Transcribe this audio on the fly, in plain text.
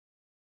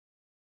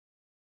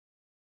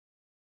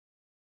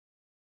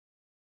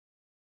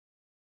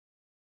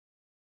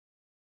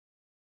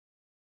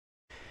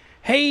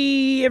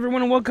Hey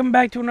everyone, and welcome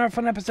back to another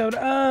fun episode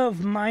of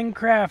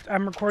Minecraft.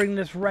 I'm recording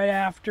this right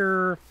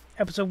after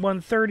episode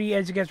 130.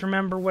 As you guys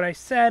remember what I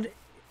said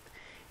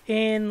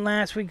in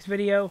last week's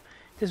video,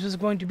 this was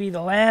going to be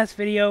the last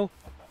video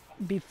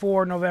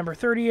before November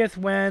 30th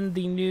when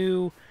the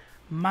new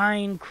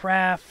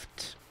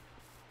Minecraft,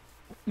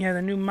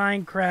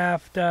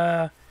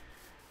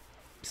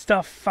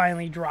 stuff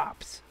finally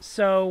drops.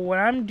 So what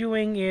I'm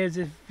doing is,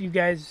 if you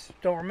guys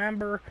don't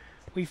remember,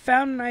 we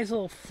found a nice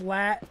little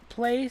flat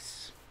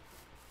place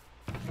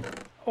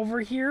over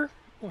here.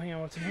 Oh, hang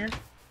on, what's in here?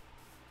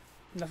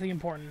 Nothing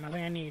important,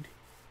 nothing I need.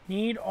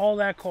 Need all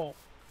that coal.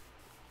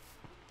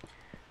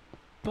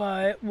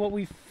 But what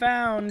we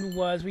found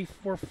was we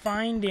were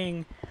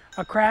finding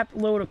a crap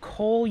load of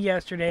coal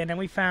yesterday, and then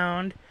we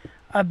found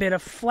a bit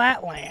of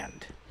flat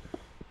land,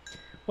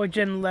 which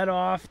then led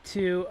off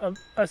to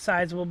a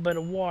sizable bit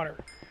of water.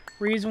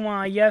 Reason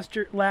why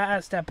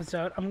last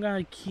episode, I'm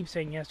going to keep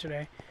saying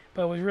yesterday,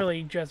 but it was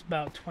really just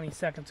about 20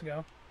 seconds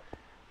ago.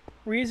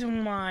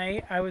 Reason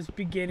why I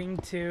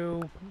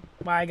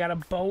got a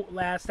boat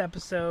last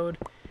episode,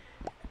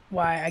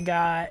 why I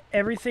got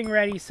everything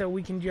ready so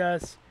we can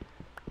just,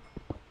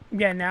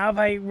 now if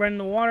I run in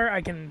the water,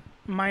 I can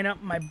mine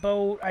up my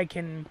boat. I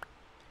can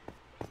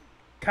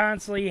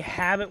constantly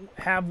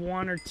have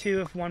one or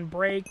two if one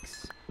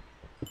breaks.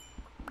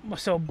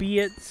 So be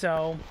it.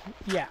 So,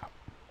 yeah.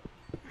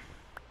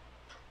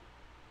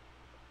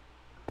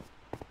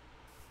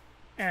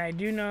 And I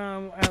do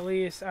know at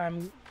least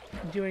I'm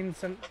doing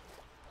some...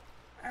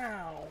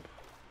 Ow.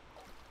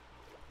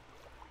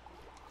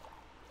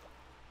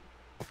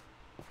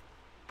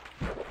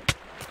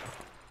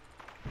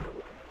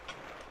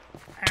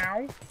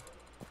 Ow.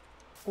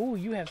 Ooh,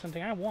 you have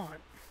something I want.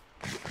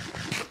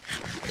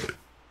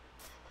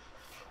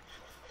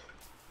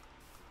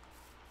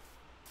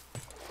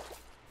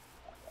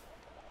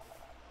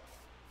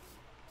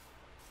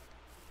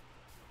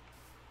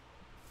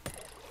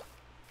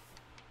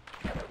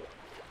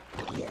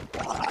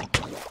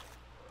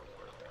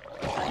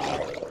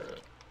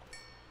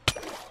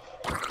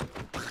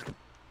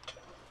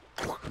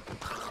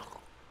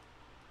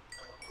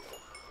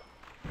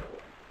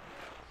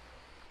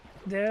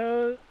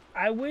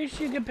 I wish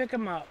you could pick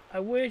them up. I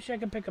wish I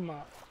could pick them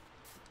up.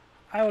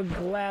 I would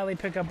gladly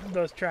pick up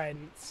those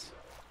tridents.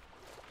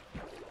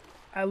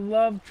 I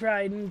love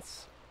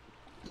tridents.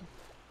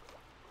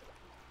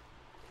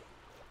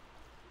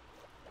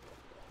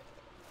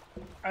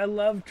 I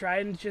love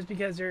tridents just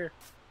because they're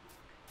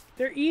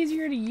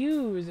easier to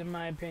use, in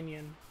my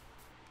opinion.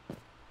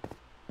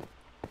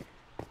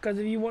 Because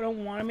if you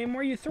don't want them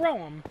anymore, you throw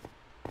them.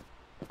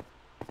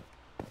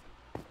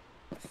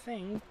 I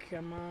think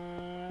I'm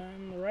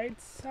on the right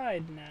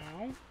side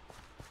now.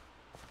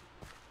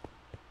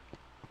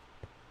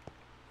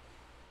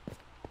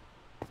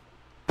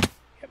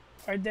 Yep,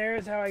 right there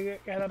is how I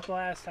got up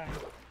last time.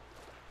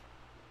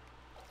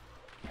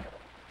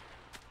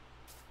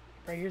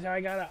 Right here's how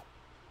I got up.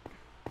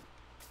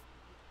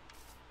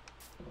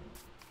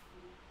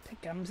 Here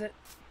comes it.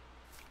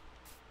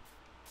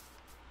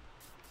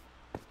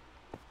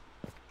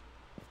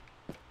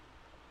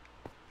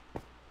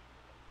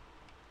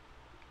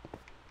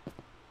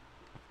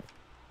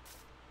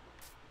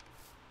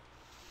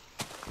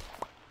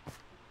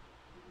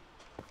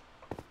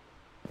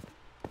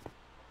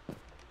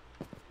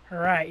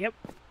 Alright, yep.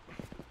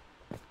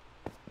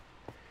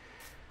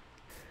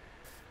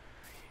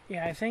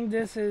 Yeah, I think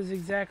this is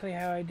exactly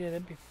how I did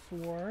it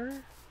before.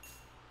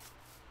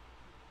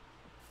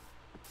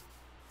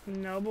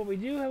 No, but we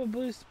do have a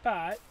blue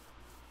spot.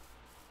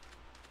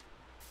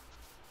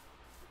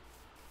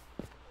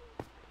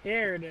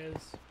 Here it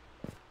is.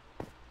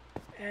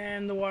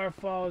 And the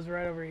waterfall is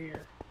right over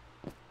here.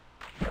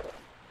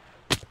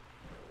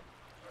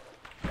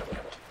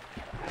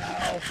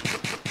 Ow.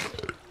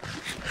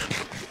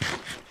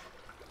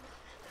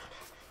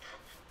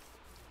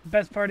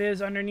 Best part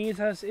is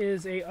underneath us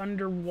is a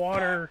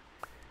underwater.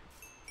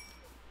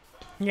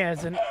 Yeah,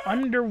 it's an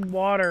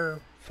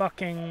underwater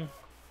fucking.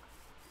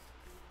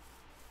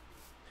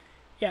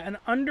 Yeah,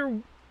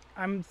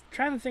 I'm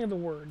trying to think of the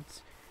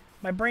words.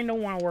 My brain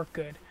don't want to work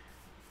good.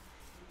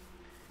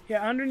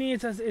 Yeah,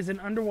 underneath us is an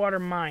underwater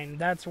mine.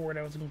 That's the word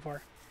I was looking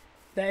for.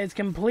 That is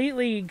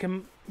completely,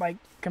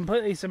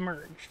 completely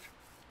submerged.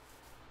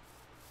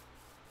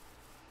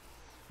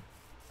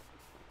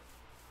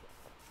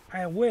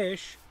 I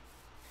wish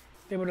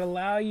they would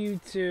allow you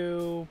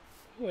to...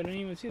 Oh, I didn't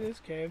even see this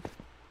cave.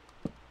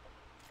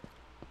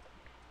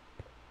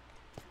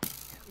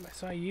 I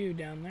saw you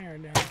down there,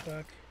 down the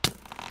fuck.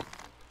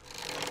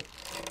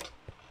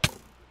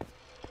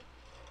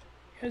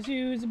 Because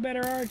who's a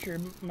better archer,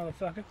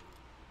 motherfucker?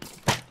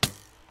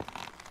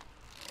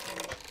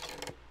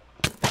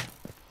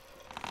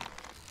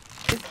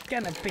 It's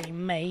gonna be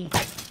me.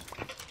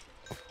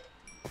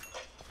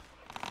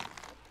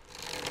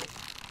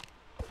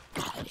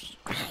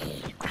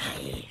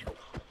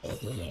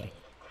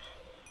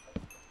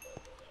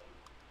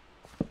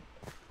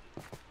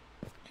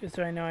 Just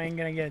so I know I ain't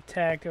gonna get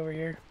attacked over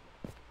here.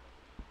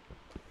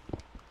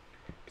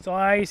 So all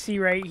I see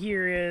right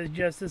here is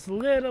just this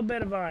little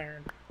bit of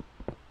iron.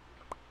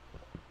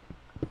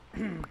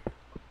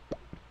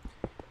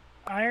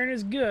 Iron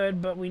is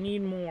good, but we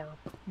need more.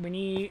 I'm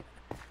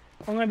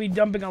going to be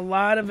dumping a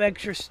lot of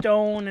extra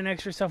stone and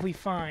extra stuff we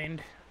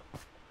find.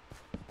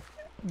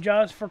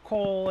 Just for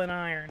coal and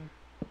iron.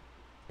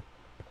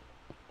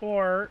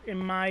 Or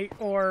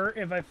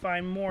if I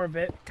find more of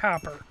it,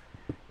 copper.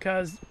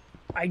 Because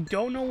I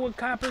don't know what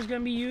copper is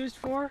going to be used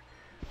for,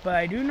 but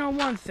I do know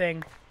one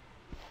thing.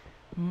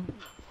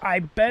 I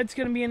bet it's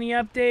going to be in the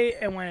update,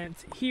 and when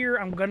it's here,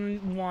 I'm going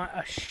to want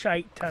a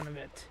shite ton of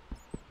it.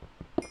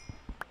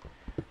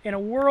 In a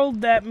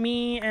world that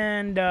me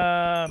and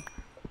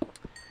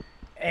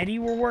Eddie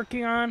are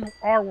working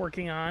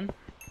on,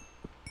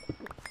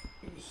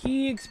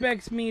 he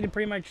expects me to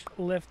pretty much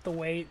lift the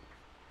weight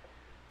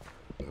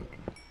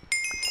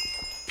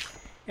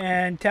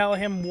and tell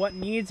him what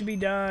needs to be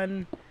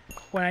done.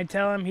 When I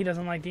tell him, he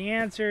doesn't like the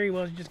answer. He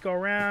will just go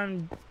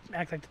around,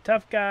 act like the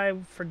tough guy,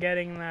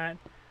 forgetting that,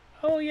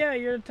 oh yeah,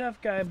 you're the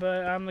tough guy,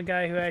 but I'm the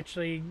guy who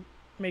actually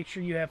makes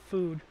sure you have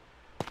food.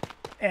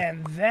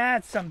 And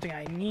that's something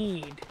I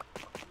need.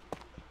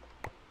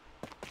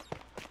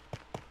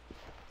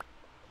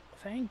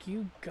 Thank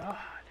you, God.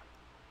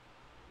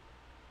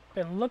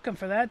 Been looking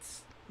for that.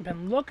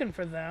 Been looking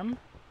for them.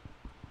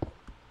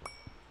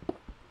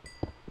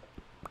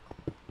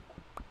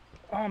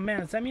 Oh man,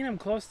 does that mean I'm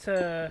close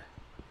to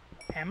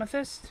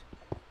amethyst?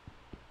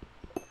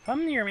 If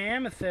I'm near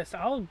amethyst,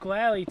 I'll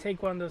gladly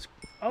take one of those.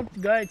 I'll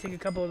gladly take a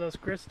couple of those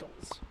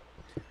crystals.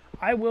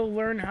 I will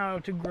learn how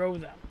to grow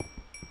them.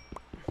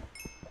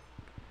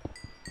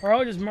 Or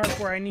I'll just mark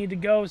where I need to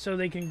go so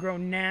they can grow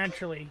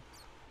naturally.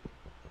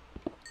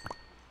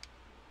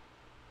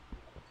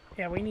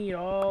 Yeah, we need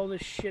all the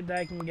shit that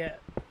I can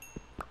get.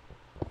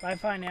 If I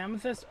find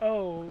amethyst,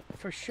 oh,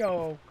 for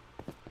sure.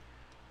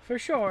 For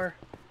sure.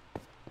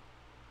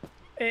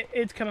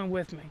 It's coming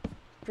with me.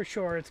 For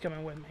sure, it's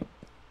coming with me.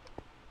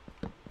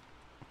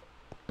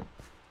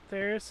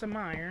 There's some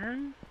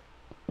iron.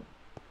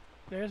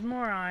 There's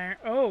more iron.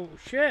 Oh,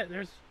 shit.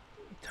 There's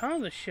a ton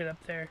of this shit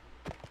up there.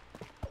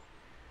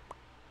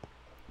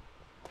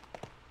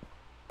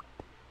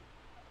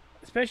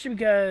 Especially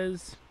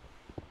because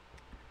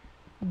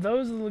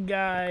those little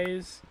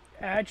guys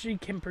actually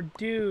can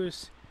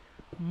produce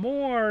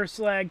more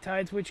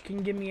stalactites, which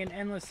can give me an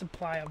endless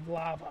supply of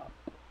lava.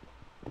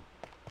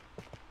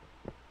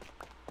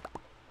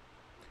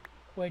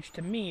 Which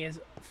to me is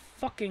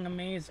fucking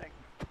amazing.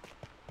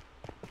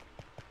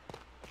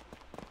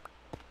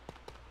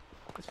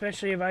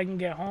 Especially if I can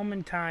get home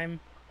in time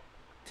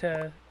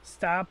to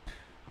stop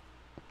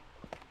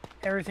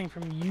everything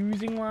from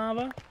using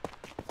lava.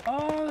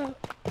 Oh,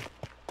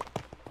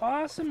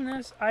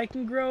 awesomeness. I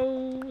can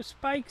grow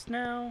spikes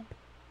now.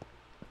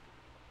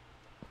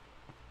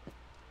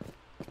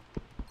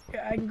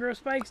 Yeah, I can grow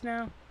spikes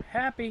now.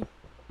 Happy.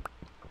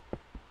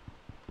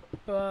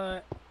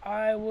 But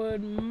I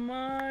would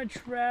much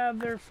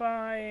rather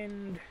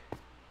find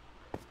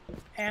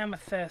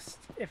amethyst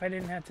if I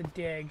didn't have to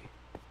dig.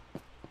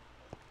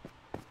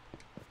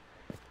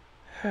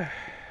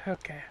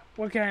 Okay,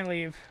 what can I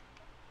leave?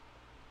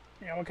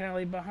 Yeah, what can I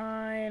leave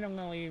behind? I'm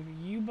gonna leave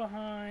you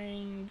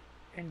behind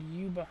and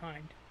you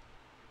behind.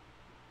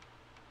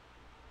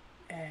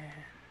 And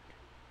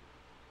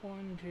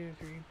 1, 2,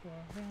 3, 4,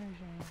 5,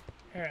 6.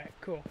 Alright,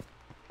 cool.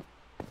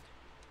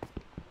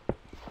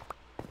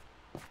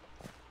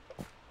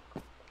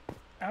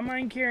 I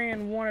mind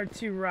carrying 1 or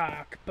 2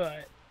 rock,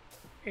 but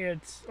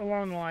it's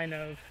along the line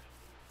of,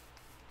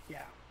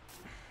 yeah.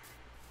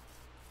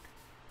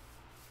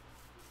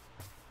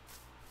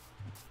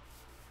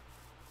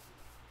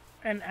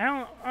 And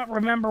I don't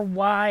remember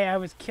why I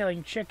was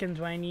killing chickens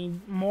when I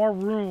need more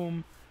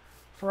room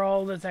for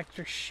all this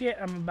extra shit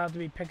I'm about to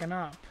be picking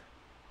up.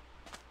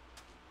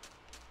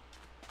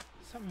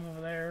 Something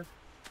over there.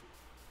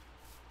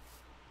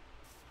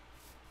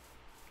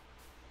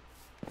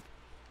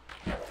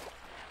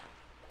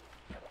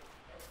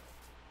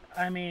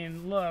 I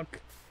mean, look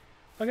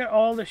at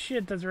all the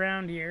shit that's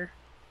around here.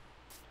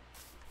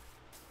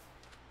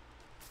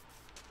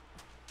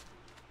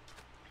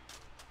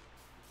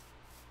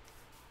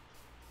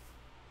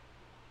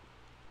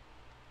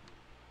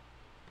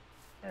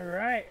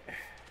 Alright.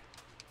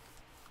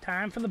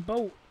 Time for the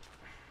boat.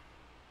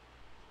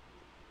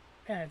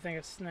 And I think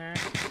a snack.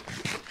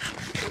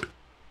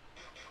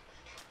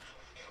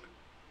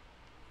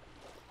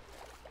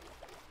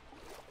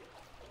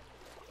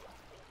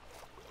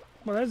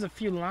 Well, there's a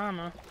few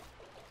llama.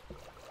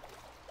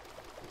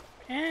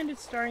 And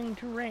it's starting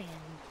to rain.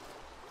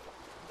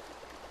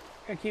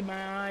 Gotta keep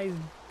my eyes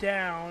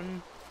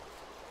down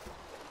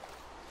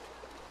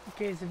in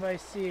case if I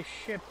see a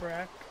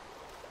shipwreck.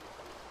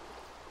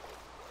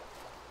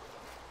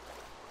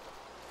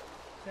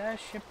 Is that a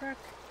shipwreck?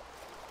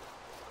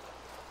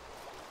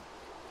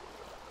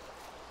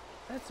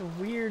 That's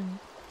weird.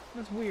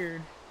 That's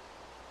weird.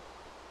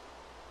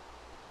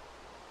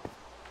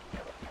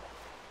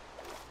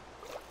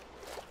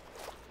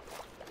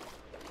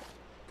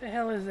 What the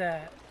hell is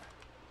that?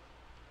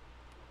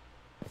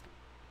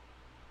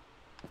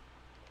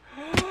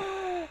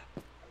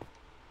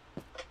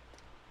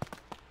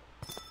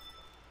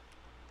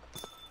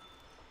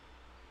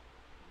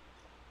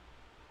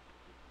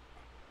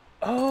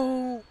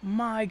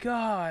 my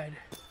god.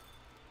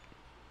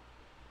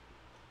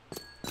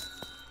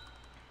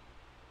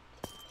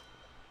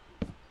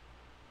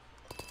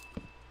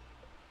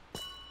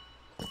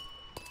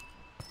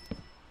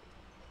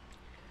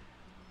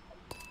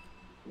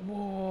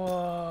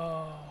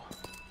 Whoa.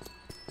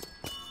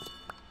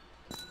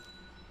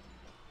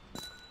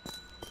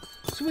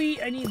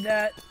 Sweet, I need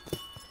that.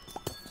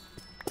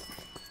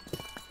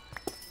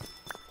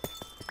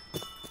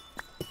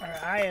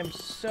 Alright, I am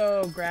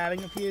so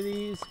grabbing a few of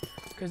these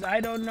because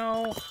I don't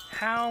know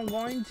how I'm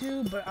going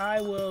to, but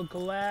I will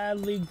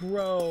gladly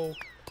grow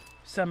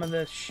some of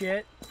this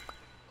shit.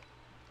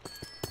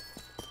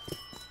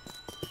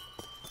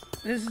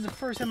 This is the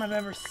first time I've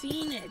ever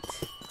seen it.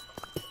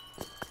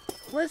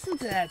 Listen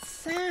to that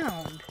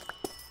sound.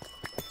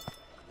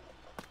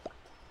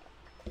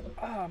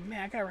 Oh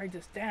man, I gotta write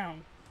this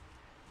down.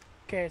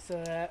 Okay,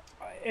 so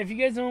if you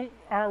guys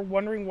are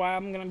wondering why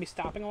I'm gonna be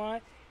stopping a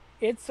lot,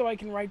 it's so I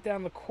can write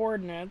down the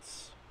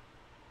coordinates.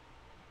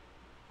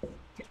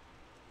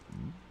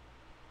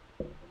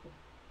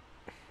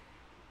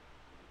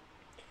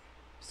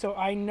 So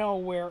I know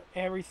where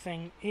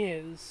everything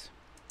is.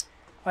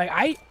 Like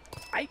I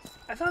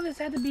thought this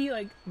had to be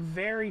like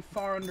very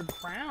far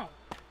underground.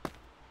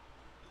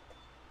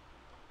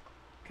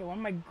 Okay, what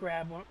am I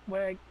grab?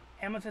 What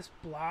amethyst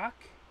block?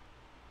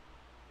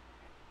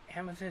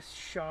 Amethyst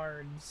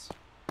shards.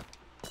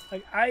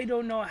 Like I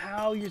don't know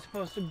how you're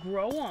supposed to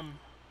grow them.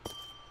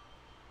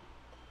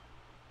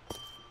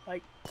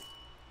 Like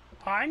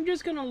I'm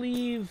just gonna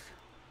leave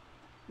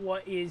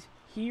what is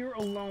here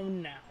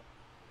alone now.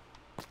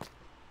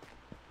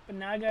 But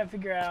now I gotta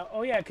figure out.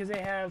 Oh yeah, because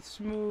they have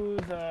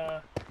smooth.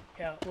 Yeah,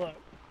 look.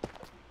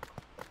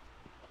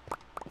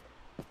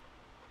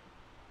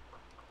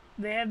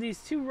 They have these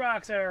two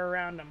rocks that are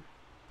around them.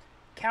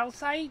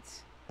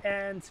 Calcite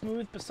and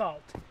smooth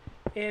basalt.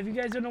 If you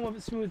guys don't know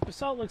what smooth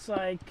basalt looks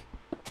like,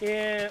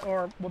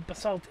 or what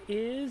basalt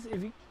is,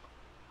 if you...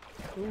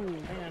 Ooh,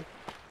 man.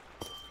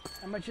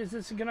 How much is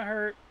this gonna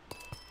hurt?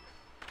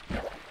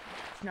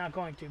 It's not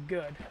going to.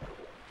 Good.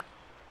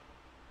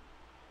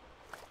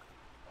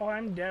 Oh,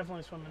 I'm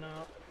definitely swimming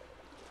out.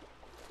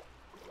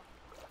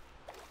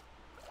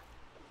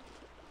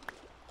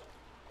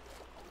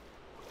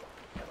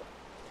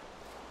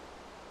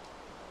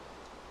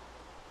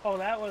 Oh,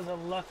 that was a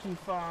lucky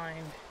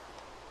find.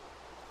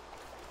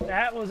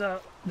 That was a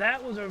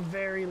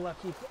very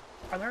lucky.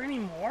 Are there any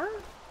more?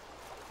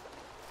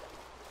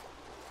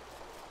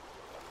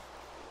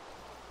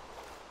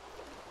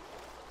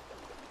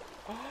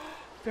 Oh,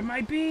 there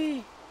might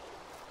be.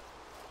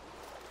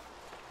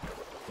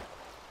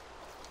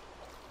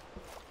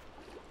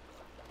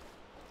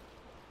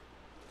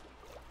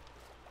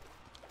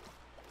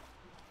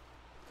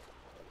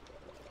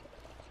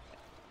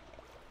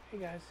 Hey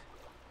guys.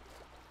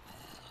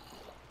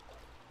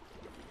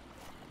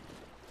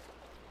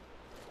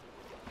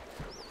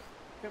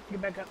 Yep,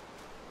 get back up.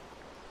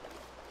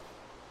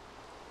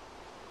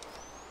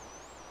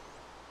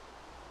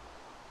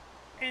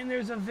 And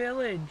there's a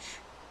village.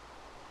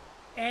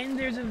 And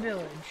there's a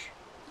village.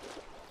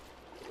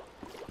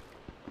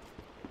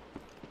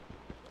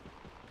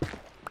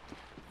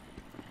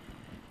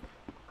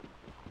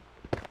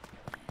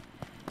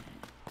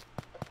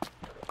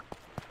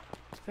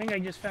 I think I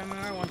just found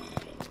another one.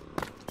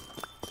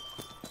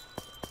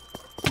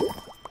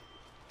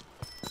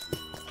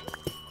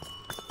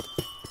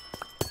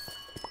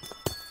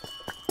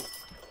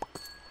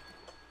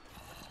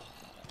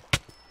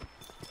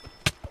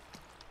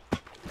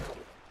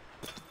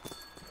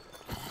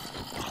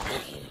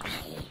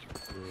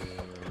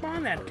 Come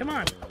on then, come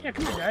on. Yeah,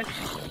 come on guys.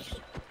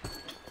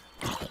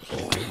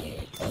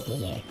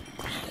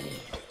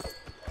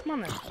 Come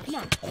on then, come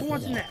on. Who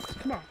wants next?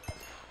 Come on.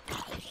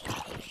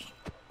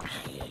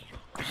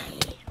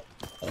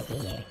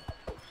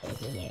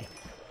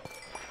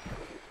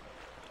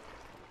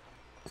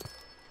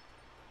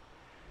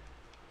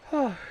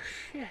 Oh,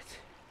 shit.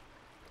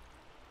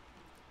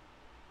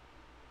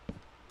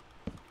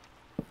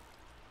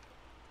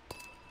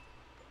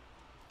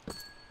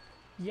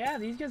 Yeah,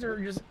 these guys are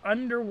just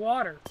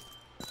underwater.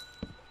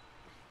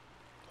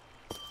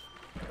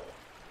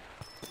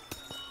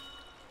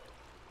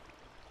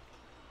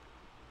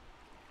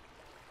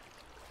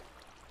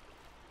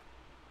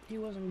 He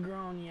wasn't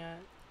grown yet.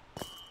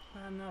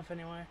 Not enough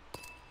anyway.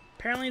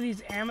 Apparently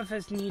these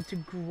amethysts need to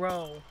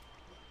grow.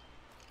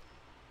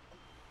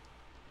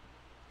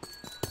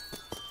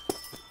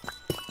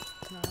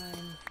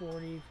 Nine,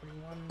 40,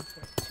 41,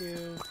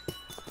 42,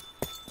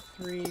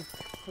 3,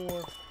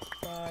 4,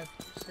 5,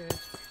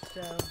 6,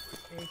 7,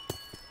 8,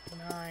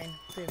 9,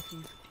 50,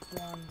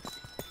 51,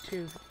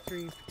 52,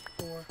 53,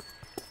 54,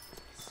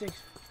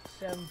 56,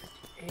 57,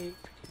 58,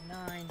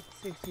 59,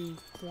 60,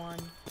 1,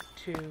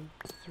 2,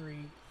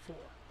 3, 4.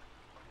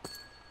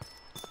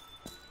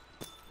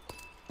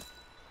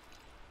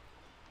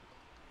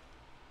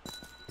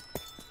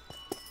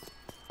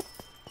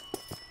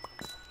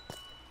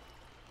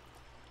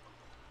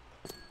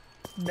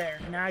 There,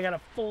 now I got a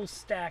full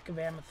stack of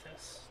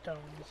amethyst stones.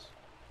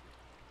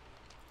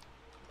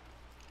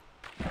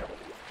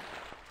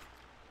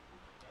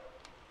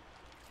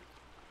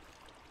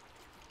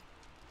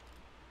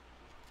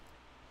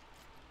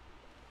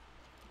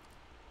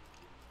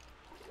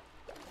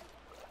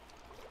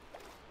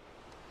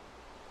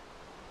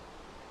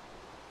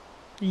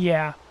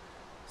 Yeah.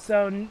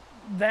 So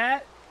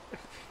that.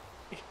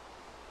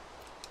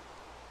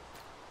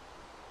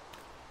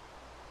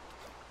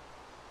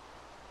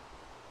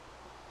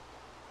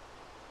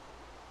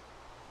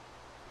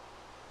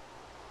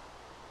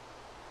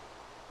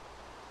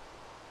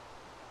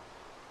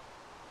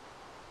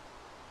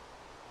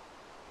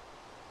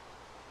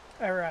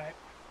 Alright.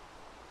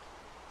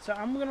 So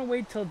I'm gonna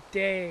wait till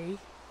day.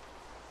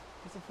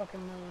 It's a fucking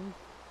moon.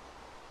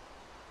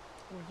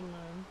 Where's the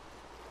moon?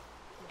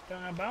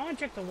 Don't know, but I wanna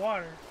check the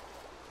water.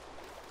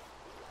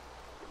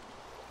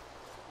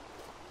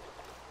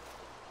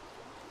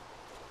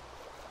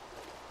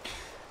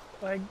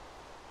 Like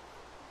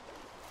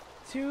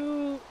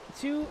two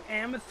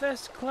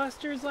amethyst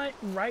clusters like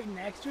right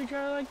next to each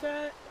other like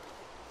that?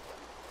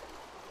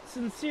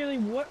 Sincerely,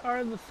 what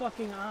are the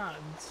fucking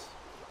odds?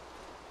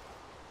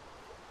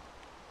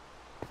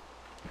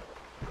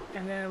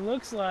 And then it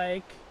looks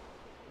like,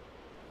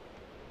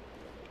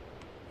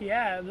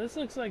 yeah, this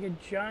looks like a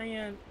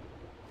giant.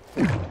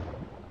 Ooh,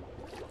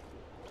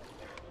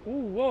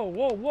 whoa,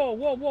 whoa, whoa,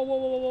 whoa, whoa, whoa,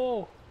 whoa,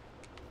 whoa.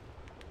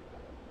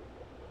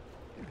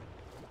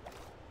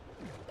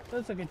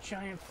 That's like a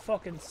giant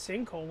fucking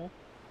sinkhole.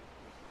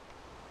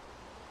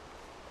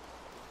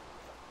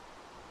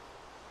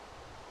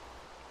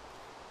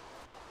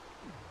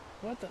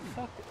 What the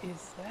fuck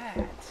is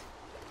that?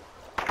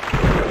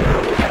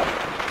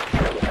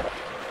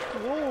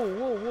 Whoa,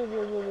 whoa, whoa,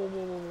 whoa, whoa, whoa,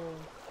 whoa, whoa.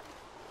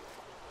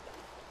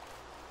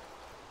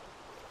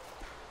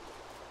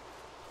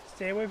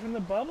 Stay away from the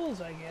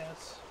bubbles, I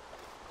guess.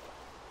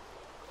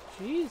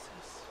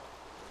 Jesus.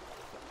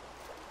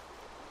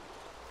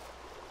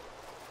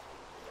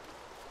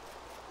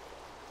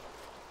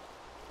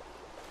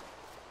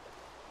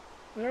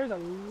 There's a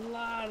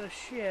lot of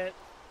shit.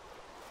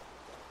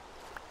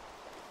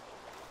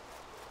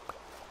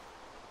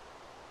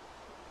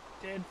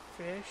 Dead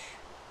fish.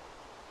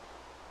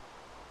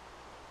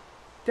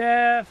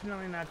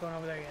 Definitely not going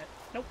over there yet.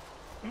 Nope.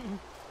 Mm-mm.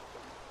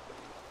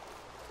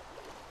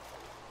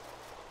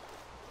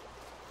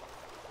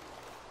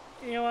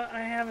 You know what? I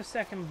have a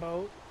second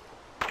boat.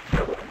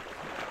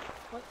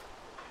 What?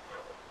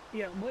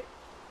 Yeah, what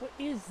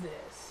is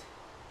this?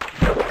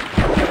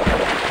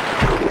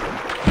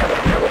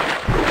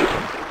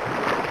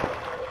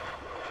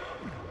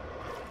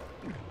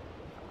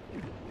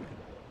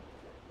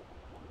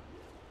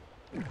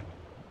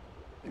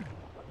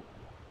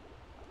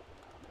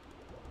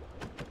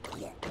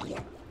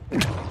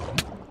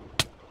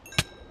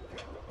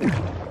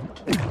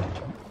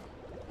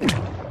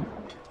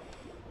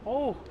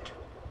 Oh,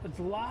 it's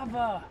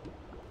lava.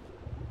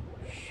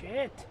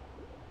 Shit.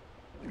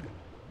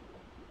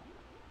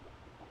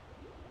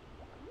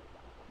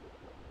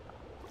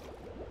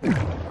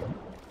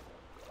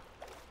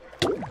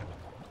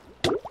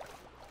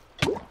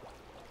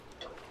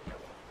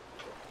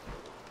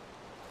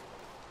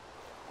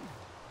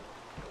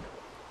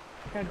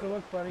 Yeah, good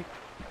luck, buddy.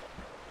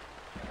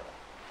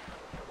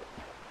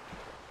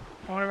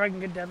 I wonder if I can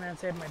get down there and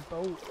save my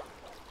boat.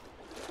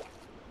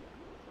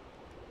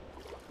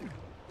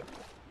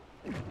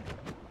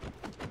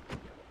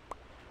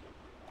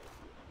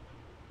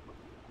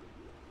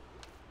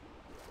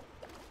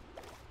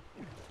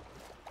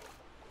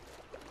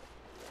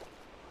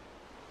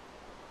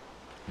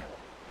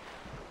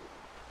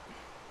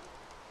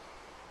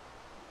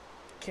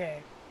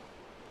 Okay.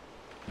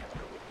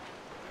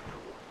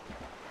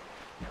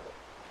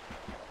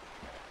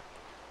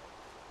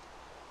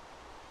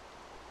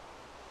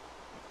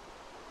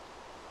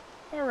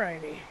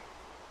 Alrighty.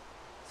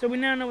 So we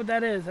now know what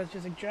that is. That's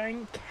just a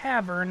giant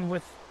cavern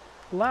with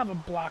lava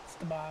blocks at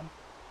the bottom.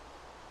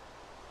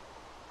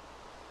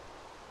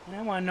 And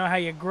I want to know how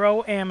you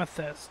grow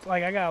amethyst.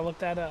 Like, I gotta look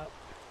that up.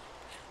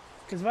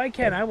 Because if I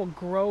can, I will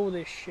grow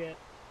this shit.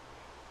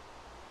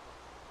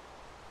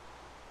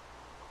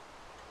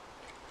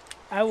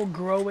 I will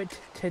grow it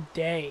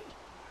today.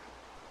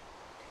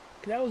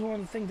 That was one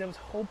of the things I was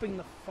hoping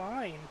to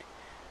find.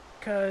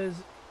 Because,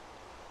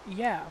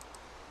 yeah.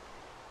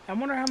 I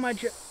wonder how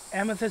much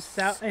amethyst is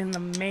out in the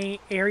main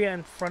area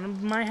in front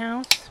of my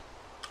house.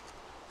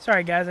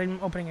 Sorry guys, I'm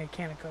opening a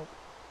can of Coke.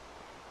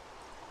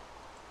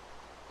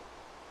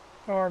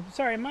 Or,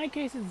 sorry, in my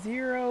case it's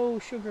 0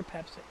 sugar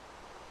Pepsi.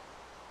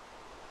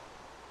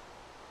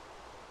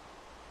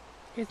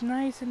 It's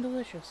nice and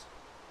delicious.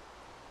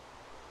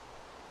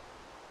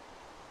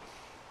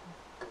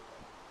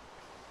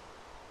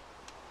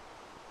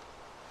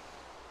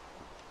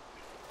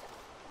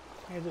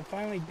 Is it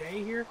finally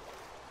day here?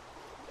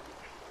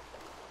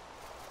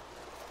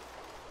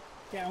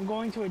 Yeah, I'm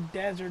going to a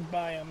desert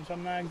biome, so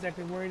I'm not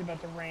exactly worried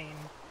about the rain.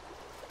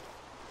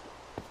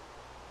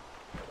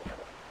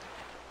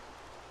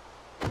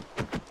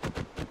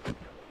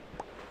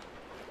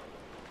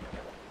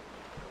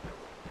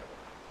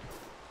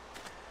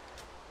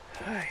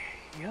 Ay,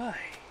 ay.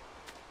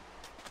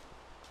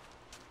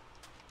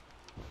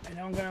 I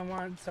know I'm gonna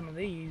want some of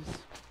these.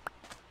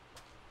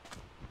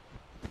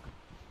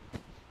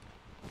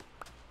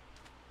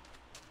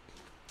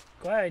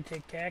 Glad I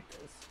take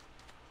cactus.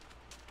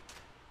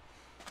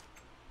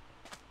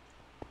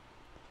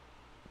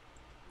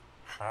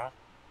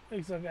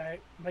 Looks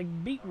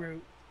like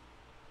beetroot.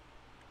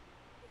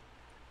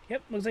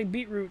 Yep, looks like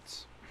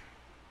beetroots.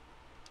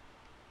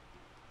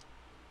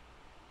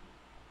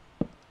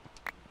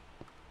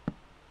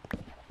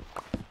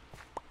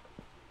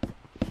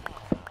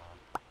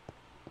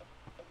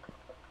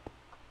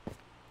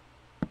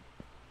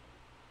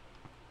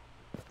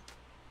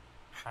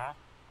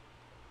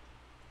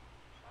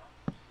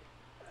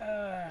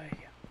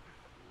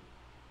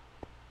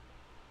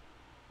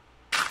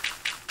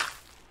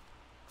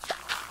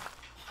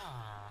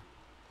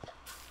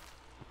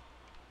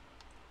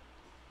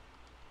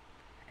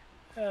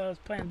 Yeah. Let's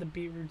plant the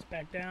beetroots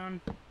back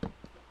down.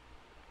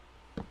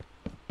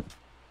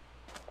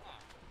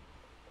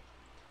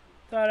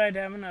 Thought I'd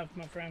have enough,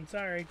 my friend.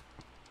 Sorry.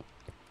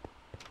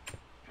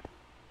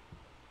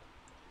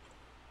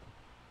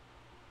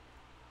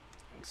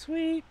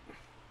 Sweet.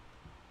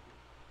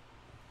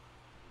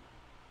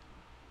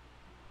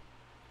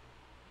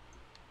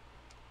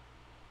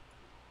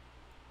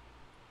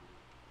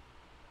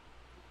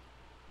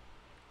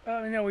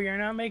 Oh, no, we are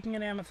not making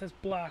an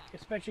amethyst block,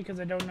 especially because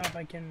I don't know if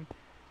I can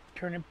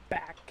turn it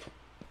back.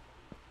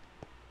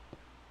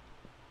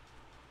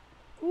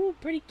 Ooh,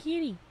 pretty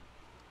kitty.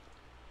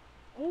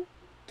 Oh,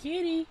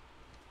 kitty.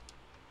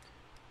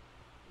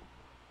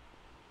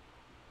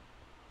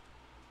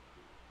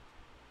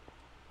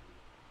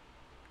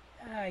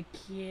 Hi,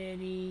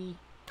 kitty.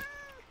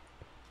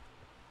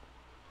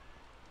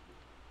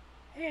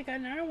 Hey, I got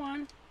another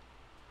one.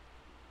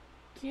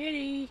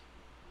 Kitty.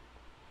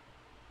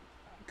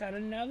 Got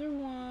another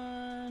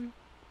one.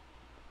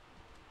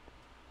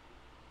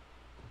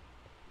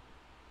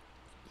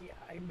 Yeah,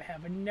 I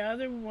have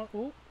another one.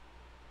 Oh.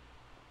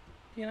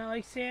 Do you not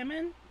like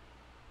salmon?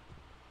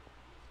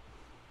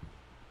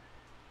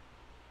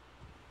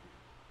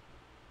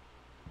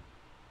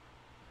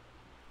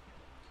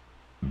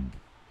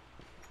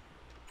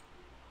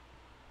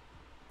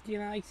 Do you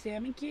not like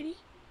salmon, kitty?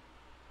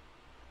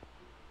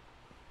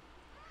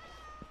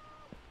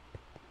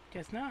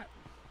 Guess not.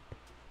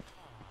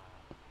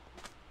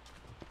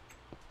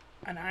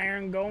 An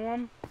iron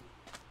golem?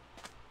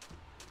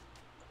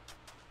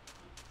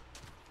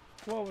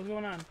 Whoa, what's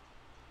going on?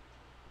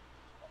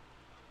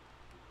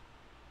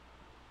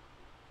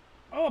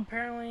 Oh,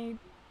 apparently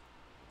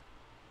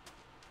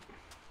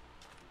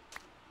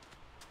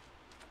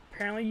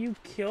you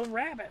kill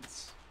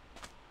rabbits.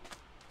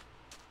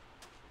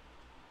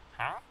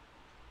 Huh?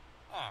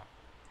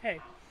 Hey.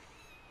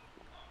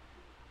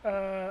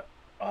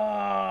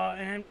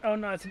 And oh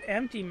no, it's an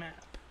empty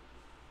map.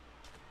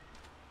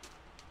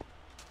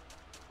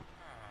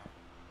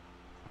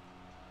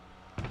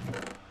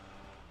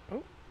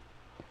 Oh.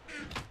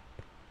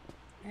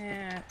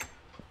 Yeah.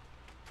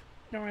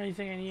 Don't really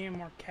think I need any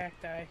more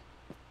cacti.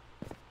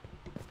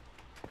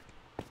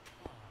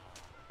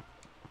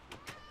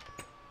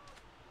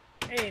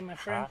 Hey, my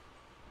friend.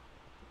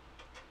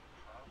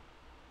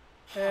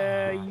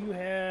 You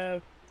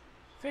have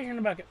fish in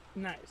the bucket.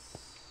 Nice.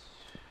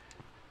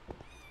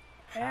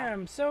 And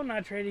I'm so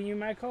not trading you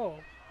my coal.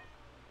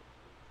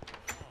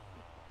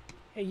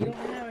 Hey, you don't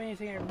have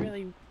anything I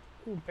really...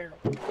 Ooh, barrel.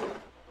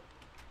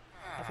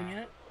 Nothing in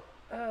it?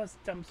 Let's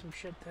dump some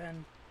shit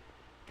then.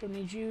 Don't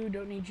need you,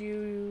 don't need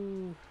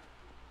you.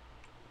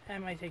 I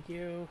might take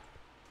you.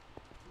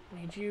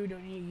 Don't need you,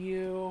 don't need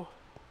you.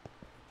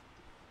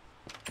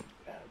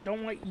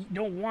 Don't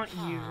want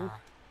you.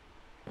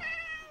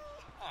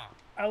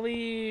 I'll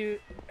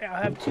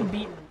have 2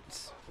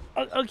 beetroots.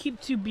 I'll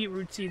keep 2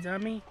 beetroot seeds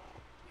on me.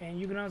 And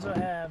you can also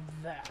have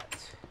that.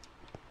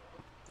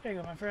 There you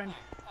go, my friend.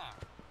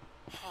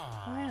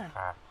 Oh, yeah.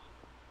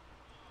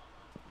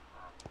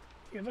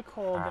 You're the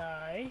coal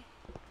guy.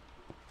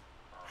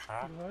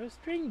 You're the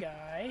string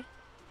guy.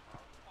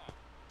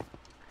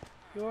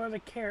 You're the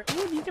carrot.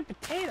 Ooh, these are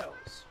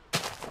potatoes.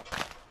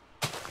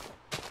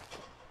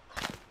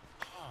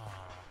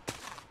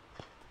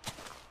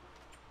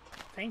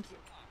 Thank you.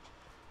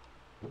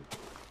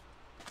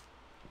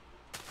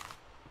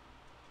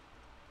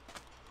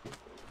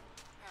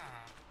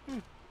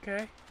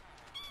 Okay.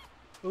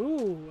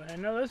 Ooh, I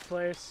know this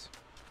place.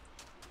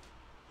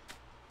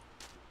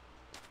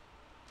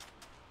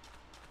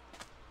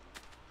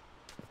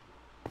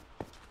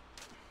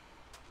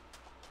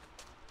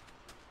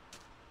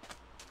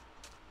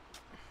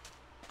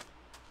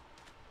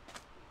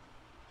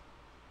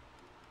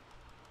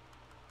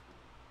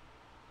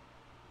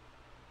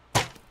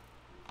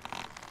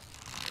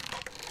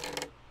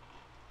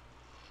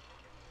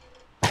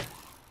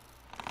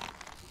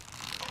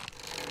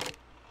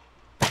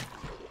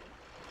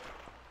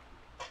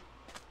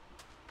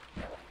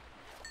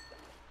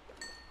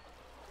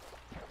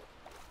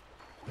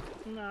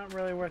 Not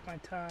really worth my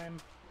time.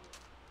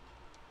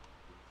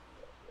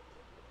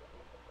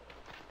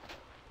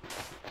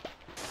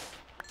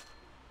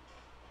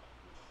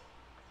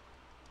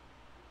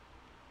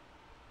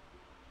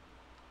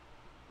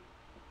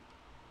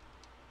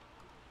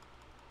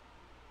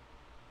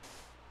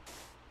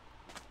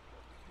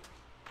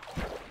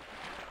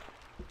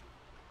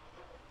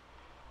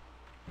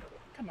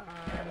 Come on.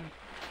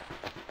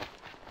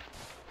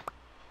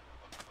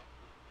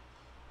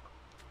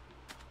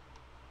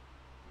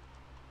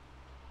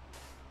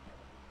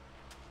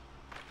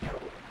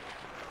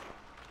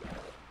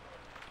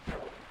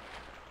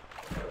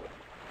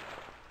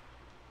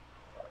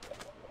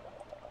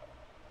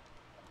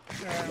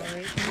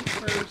 Alright, eat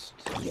first.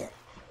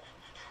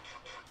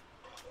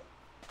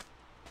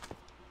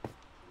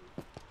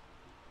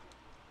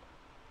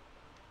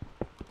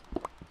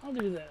 I'll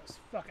do this.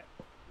 Fuck it.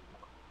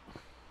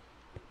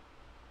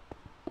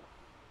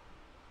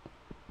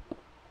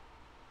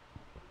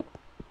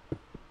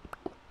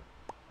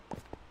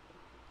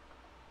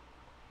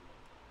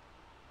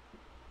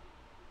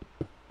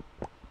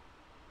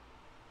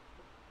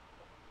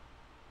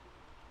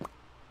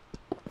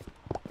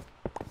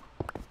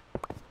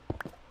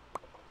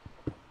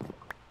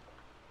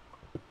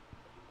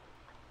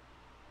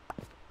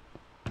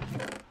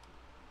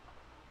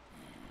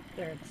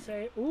 There, it's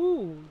say,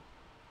 ooh,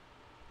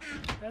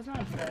 that's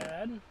not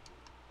bad.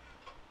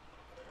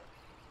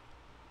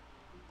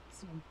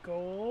 Some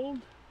gold.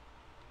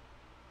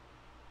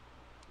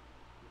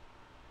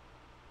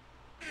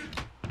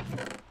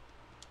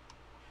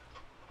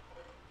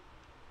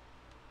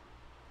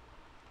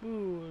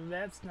 Ooh,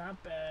 that's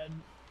not bad.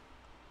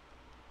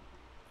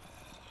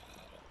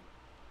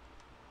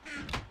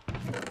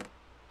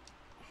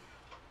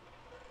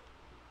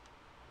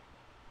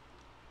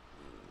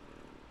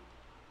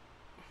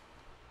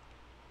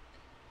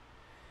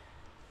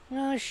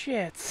 Oh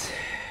shit.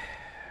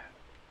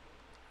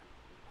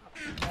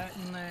 Put that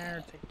in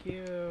there, take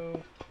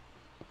you.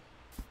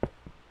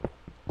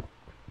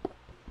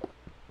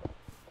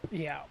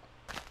 Yeah.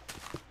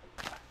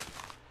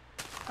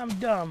 I'm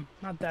dumb.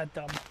 Not that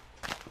dumb.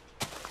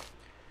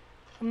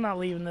 I'm not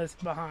leaving this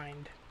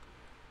behind.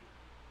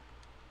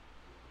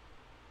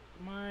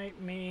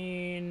 Might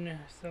mean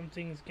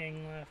something's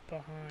getting left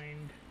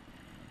behind.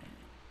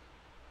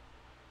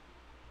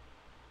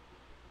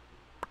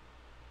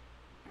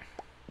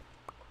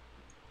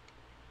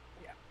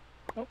 Yeah.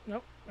 Oh,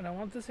 nope. I don't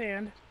want the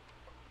sand.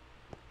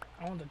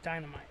 I want the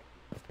dynamite.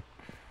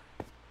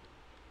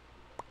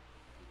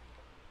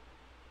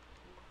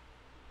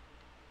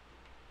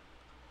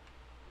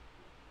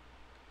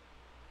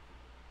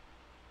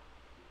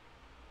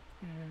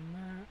 And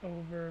that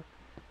over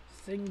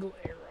single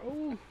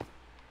arrow.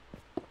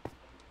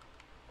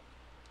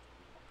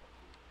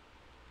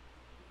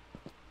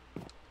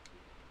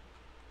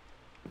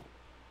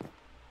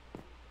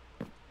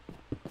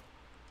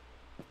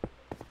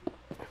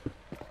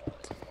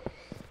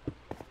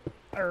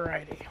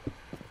 Alrighty.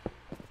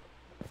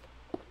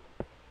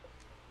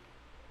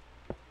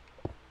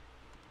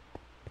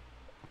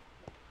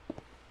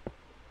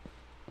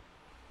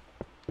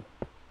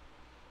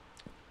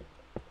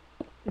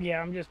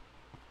 Yeah, I'm just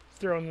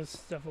throwing this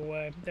stuff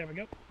away. There we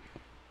go.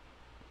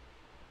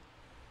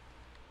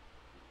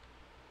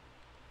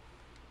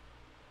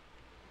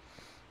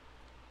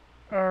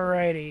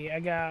 Alrighty, I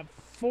got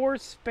 4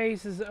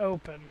 spaces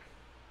open.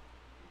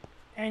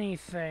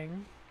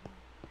 Anything.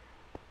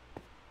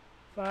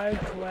 5,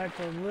 collect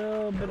a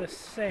little bit of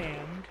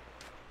sand.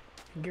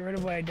 Get rid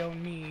of what I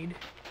don't need.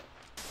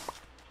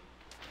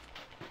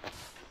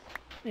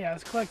 Yeah,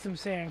 let's collect some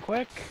sand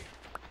quick.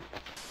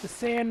 The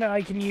sand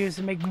I can use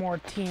to make more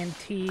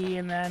TNT,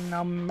 and then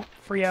I'll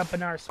free up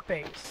another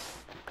space.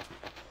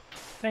 I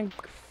think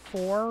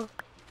 4.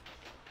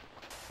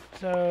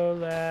 So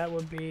that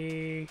would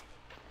be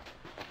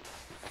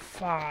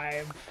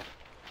 5.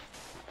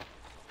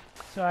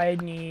 So I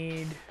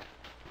need...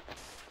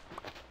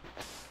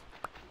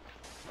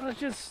 Let's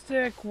just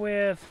stick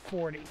with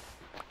 40.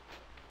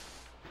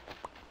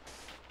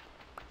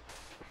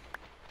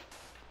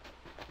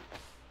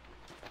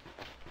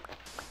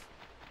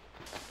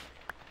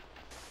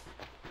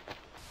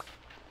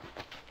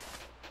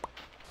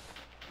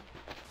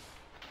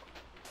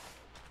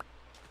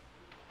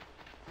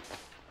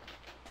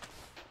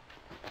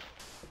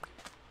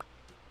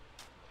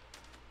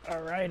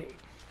 Alrighty.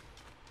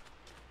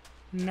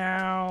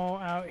 Now,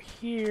 out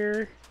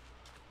here,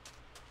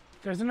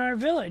 there's another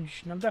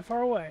village, not that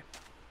far away.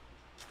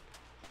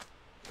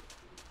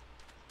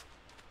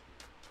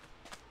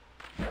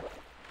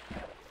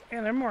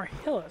 And they're more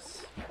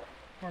hillis,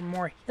 or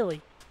more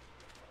hilly.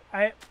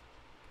 I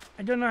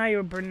don't know how you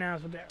would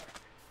pronounce what they are.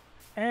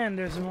 And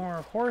there's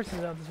more horses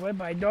out this way,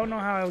 but I don't know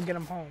how I would get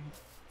them home.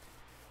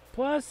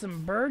 Plus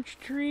some birch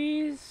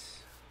trees.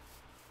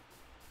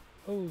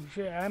 Oh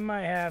shit, I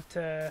might have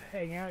to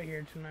hang out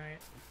here tonight.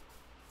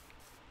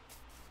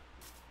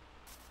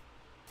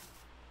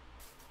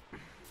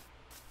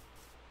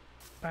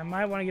 I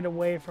might want to get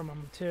away from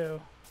them too.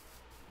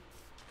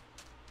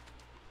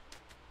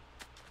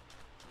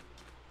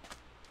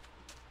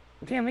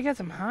 Damn, they got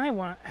some high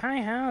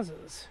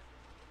houses.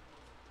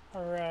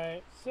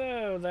 Alright,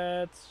 so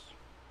that's...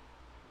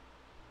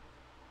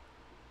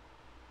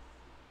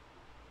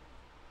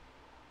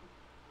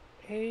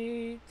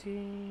 $18,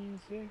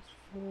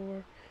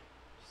 64,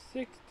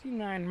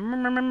 69,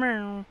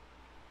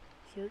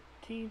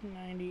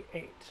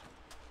 $13.98.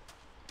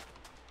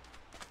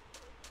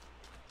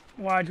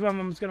 Watch, one of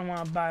them's gonna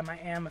want to buy my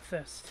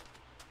amethyst.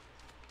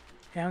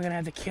 And I'm gonna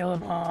have to kill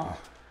them all.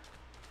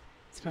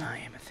 It's my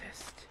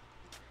amethyst.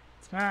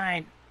 It's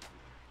mine.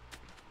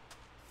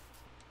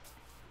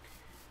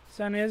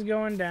 Sun is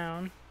going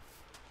down.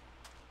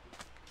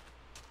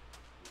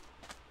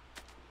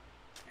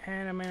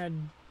 And I'm in a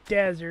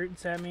desert,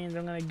 so that means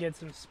I'm gonna get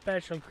some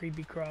special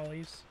creepy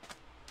crawlies.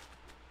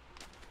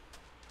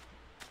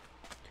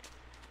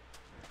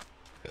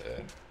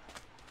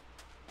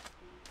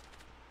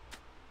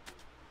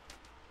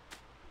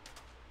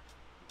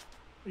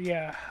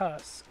 Yeah,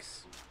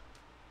 husks.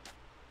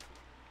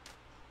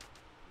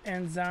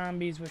 And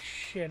zombies with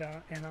shit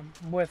in them,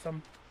 with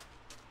them.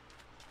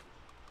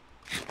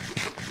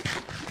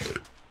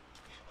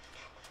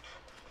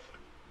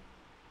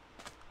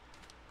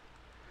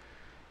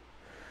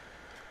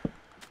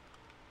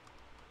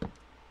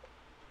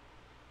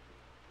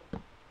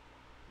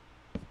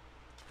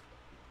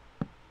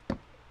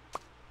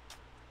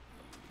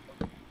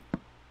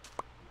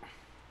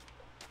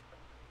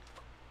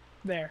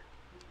 There.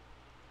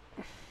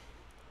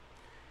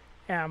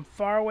 And I'm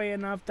far away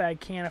enough that I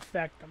can't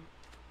affect them.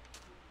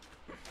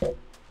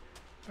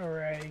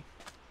 Alright.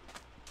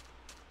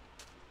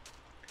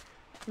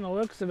 From the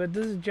looks of it,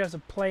 this is just a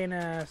plain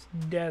ass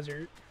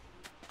desert.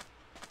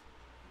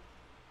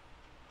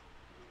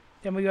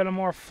 Then we go to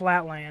more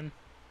flatland.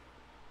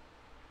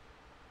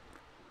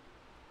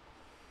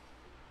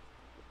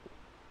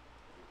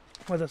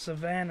 With a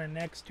savanna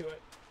next to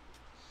it.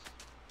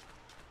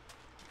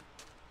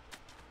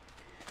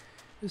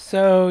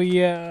 So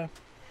yeah.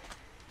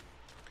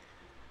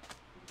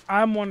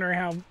 I'm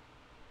wondering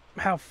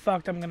how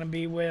fucked I'm gonna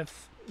be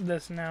with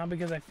this now,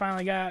 because I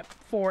finally got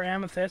 4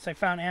 amethysts. I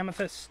found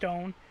amethyst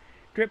stone,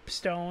 drip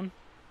stone.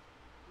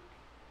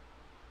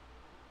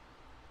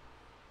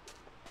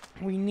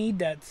 We need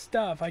that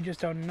stuff. I just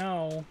don't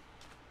know.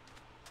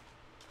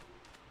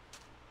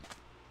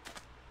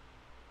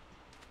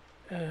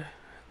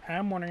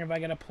 I'm wondering if I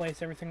gotta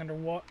place everything under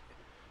what?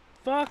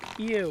 Fuck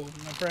you,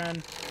 my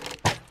friend.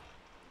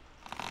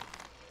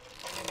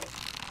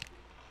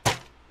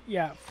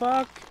 Yeah,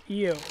 fuck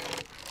you.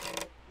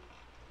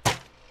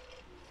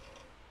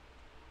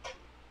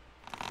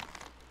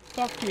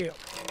 Fuck you.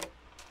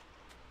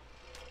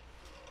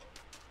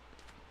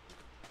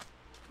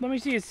 Let me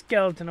see a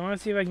skeleton. I want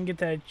to see if I can get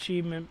that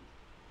achievement.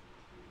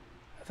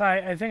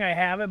 I think I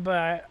have it,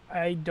 but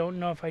I don't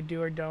know if I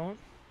do or don't.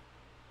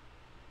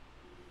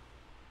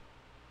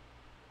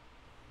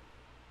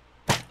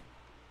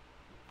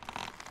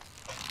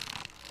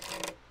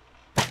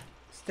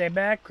 Stay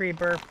back,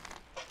 creeper.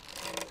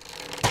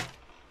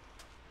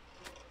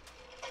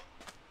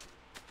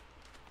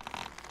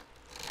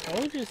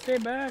 Told you, stay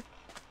back.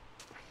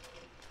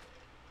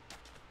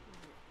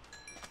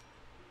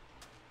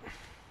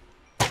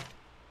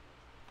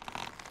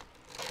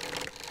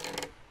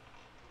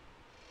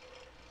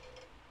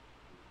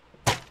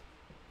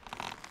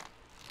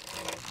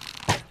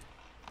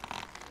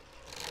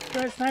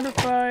 Try a sniper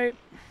fight.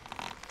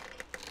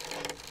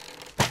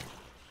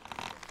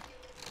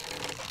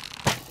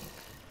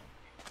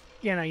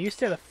 Yeah, no, you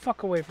stay the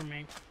fuck away from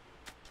me.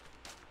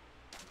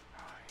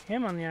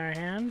 Him, on the other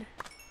hand.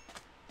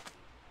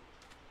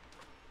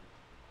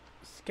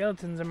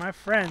 Skeletons are my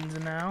friends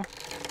now.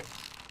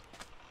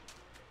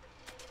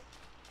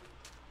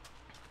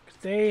 'Cause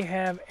they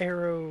have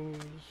arrows.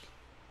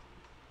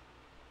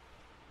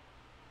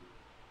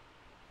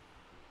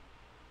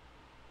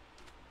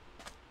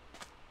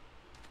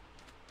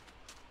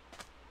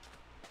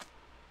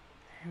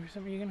 Here's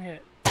something you can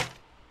hit.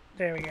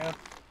 There we go.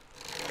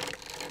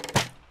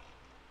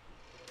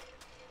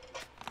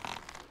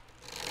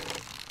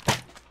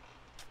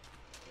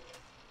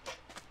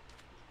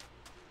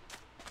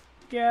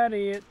 Got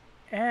it.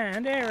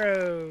 And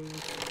arrows.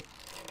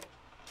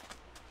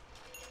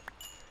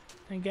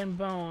 Again,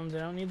 bones. I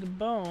don't need the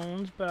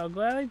bones, but I'll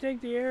gladly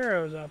take the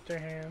arrows off their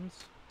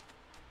hands.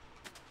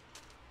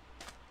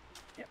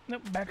 Yep,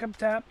 nope, back up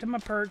top to my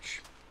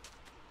perch.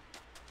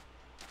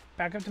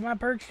 Back up to my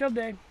perch till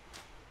day.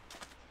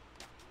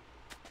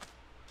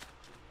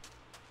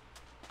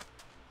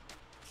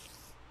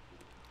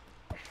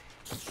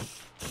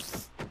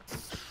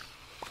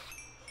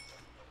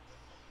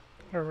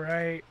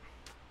 Alright.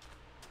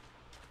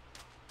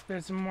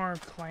 There's some more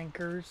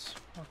clankers,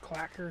 or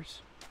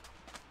clackers.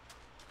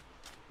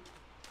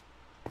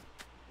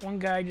 One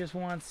guy just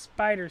wants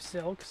spider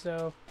silk,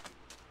 so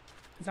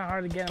it's not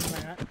hard to get him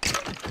that.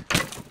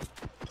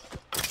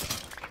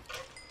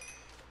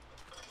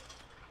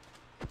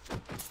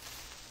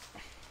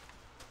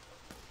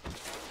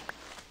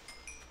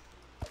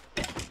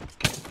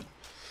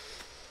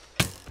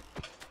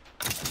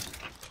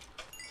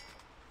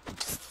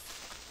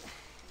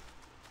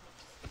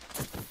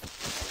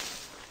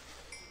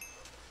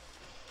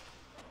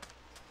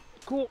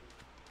 Cool.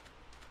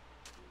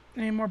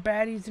 Any more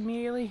baddies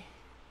immediately?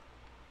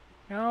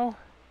 No?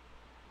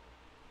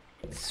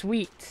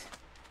 Sweet.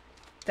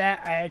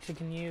 That I actually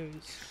can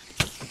use.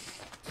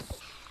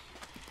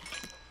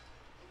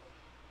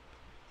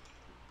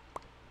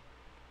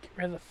 Get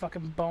rid of the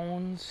fucking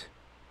bones.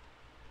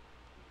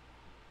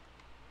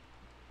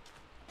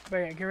 But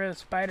yeah, get rid of the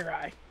spider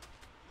eye.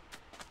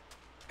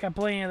 Got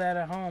plenty of that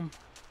at home.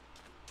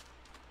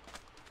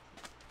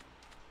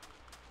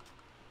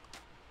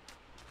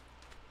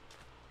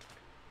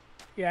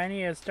 Yeah, I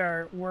need to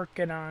start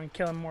working on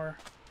killing more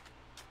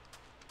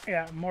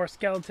Yeah, more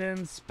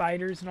skeletons,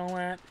 spiders, and all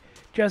that.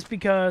 Just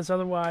because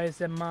otherwise,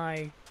 then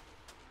I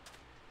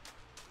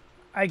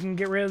can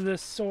get rid of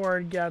this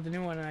sword, get out the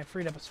new one, and I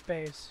freed up a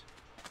space.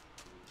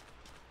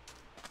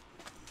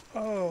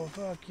 Oh,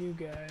 fuck you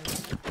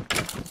guys.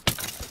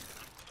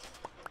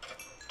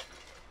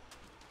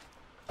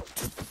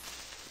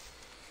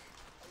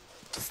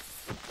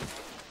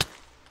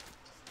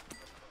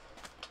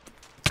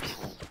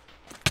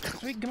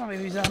 Sweet, come on,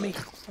 baby zombie.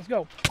 Let's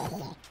go.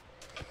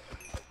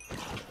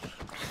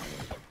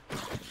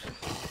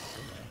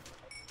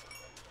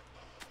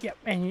 Yep,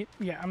 and you,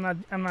 yeah, I'm not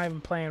even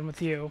playing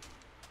with you.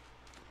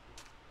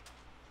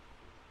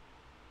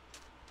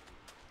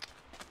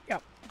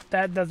 Yep,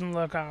 that doesn't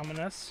look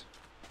ominous.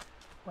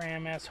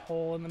 Ram ass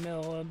hole in the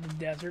middle of the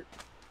desert.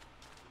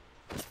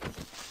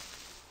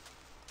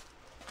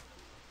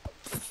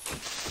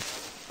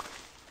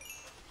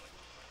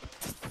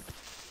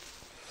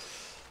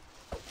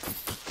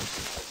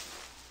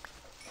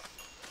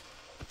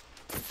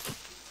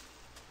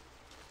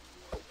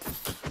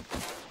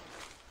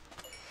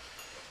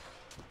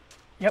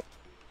 Yep.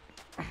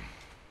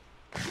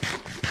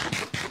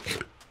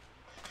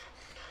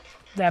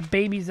 That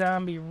baby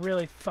zombie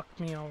really fucked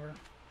me over.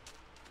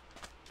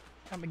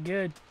 Got me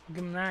good. Look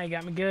at him now, he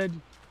got me good.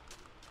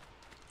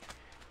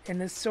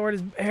 And this sword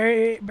is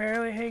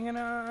barely hanging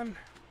on.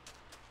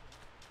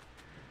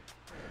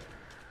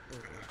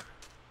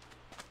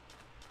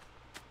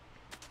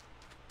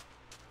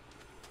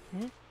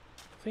 I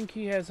think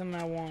he has something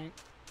I want.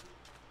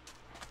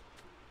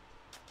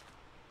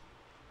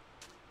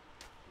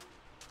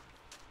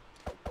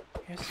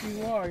 Yes,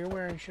 you are. You're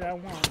wearing shit I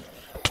want.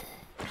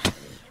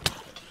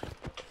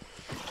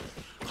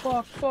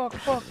 Fuck, fuck,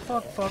 fuck,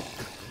 fuck, fuck.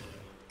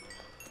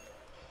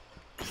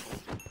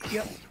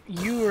 Yep,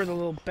 you are the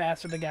little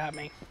bastard that got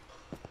me.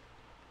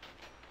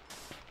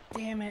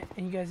 Damn it,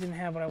 and you guys didn't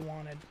have what I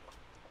wanted.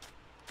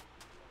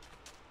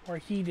 Or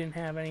he didn't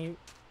have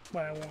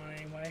what I wanted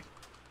anyway.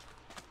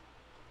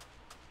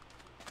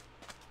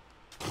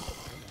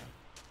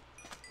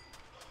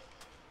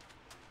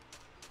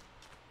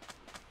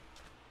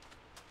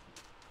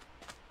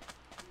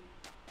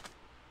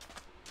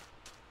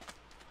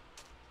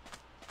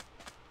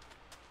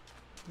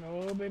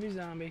 No baby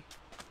zombie.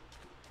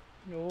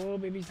 No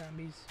baby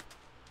zombies.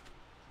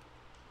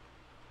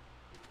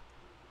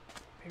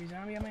 Baby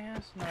zombie on my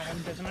ass? No,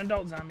 I'm just an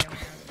adult zombie on my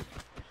ass.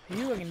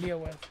 You I can deal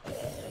with.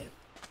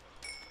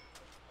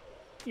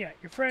 Yeah,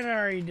 your friend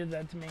already did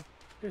that to me.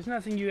 There's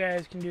nothing you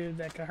guys can do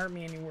that can hurt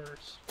me any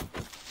worse.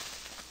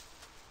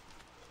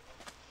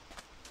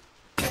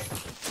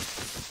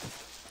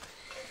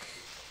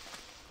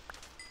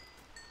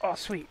 Oh,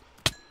 sweet.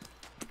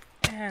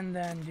 And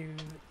then do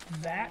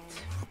that.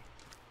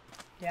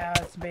 Yeah,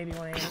 that's the baby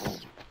one.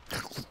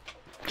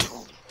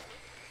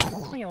 Come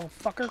on, you little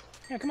fucker.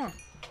 Yeah, come on.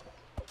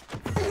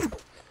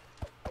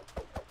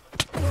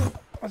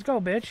 Let's go,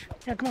 bitch.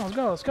 Yeah, come on, let's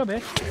go. Let's go,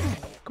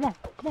 bitch. Come on,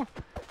 come on.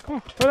 Come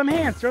on. Throw them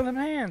hands. Throw them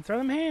hands. Throw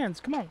them hands.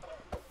 Come on.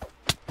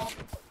 Come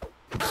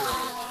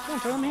on,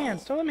 throw them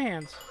hands. Throw them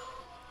hands.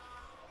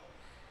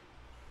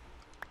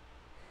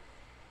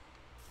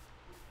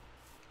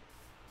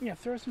 Yeah,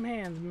 throw some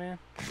hands, man.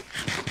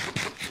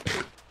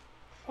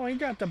 Oh, he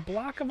dropped a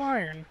block of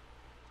iron.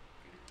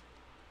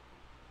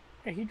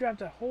 Yeah, he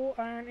dropped a whole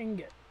iron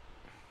ingot.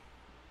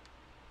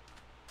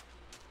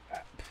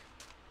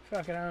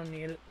 Fuck it, I don't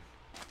need it.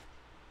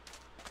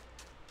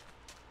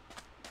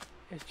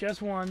 It's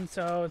just one,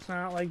 so it's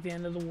not like the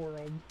end of the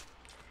world.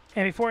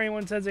 And before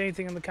anyone says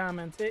anything in the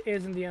comments, it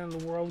isn't the end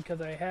of the world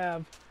because I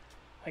have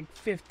like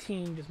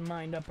 15 just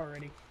mined up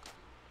already.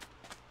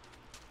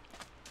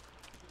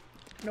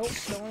 Nope,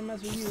 don't want to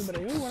mess with you, but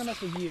I do want to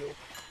mess with you.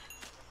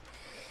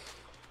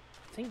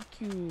 Thank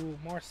you,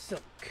 more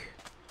silk.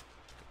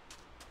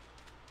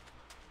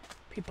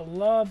 People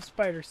love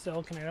spider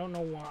silk, and I don't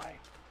know why.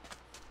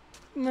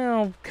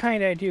 No,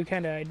 kinda I do,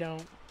 kinda I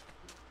don't.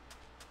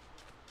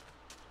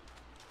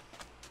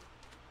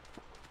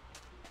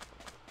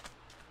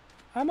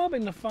 I'm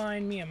hoping to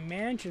find me a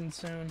mansion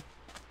soon.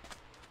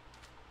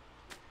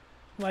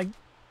 Like,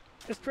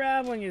 this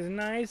traveling is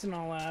nice and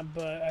all that,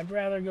 but I'd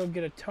rather go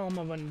get a Tome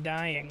of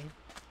Undying.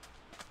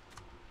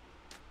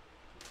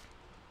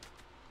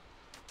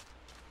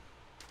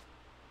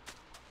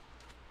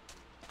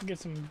 Get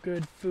some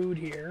good food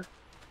here.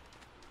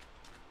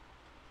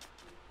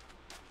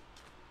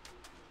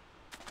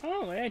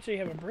 Oh, they actually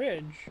have a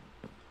bridge.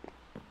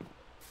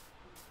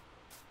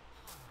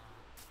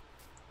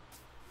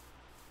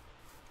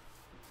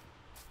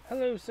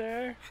 Hello,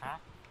 sir.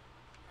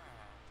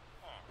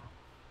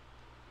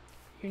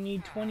 You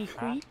need 20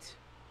 wheat.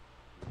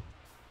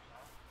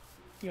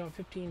 You want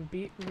 15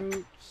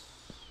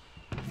 beetroots.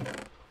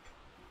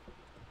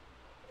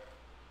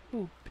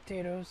 Ooh,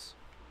 potatoes.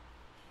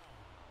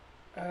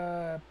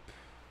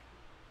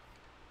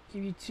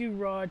 Give you 2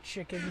 raw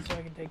chickens so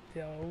I can take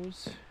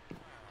those.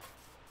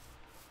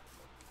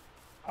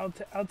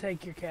 I'll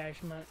take your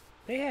cash money.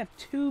 They have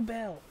 2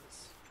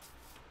 bells.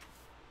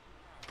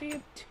 They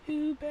have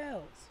 2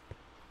 bells.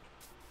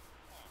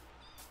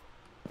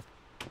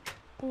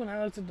 Ooh,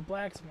 now it looks like the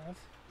blacksmith.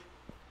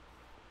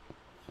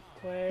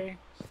 Clay,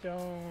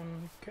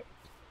 stone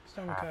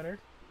cutter.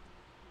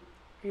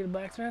 Are you the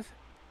blacksmith?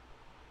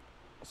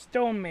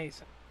 Stone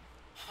mason.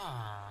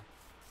 I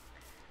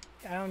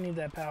don't need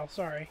that, pal.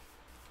 Sorry.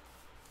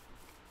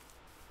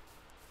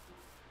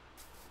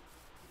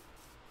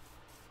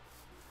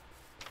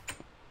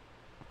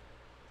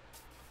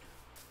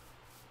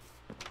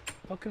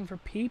 Looking for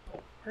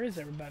people. Where is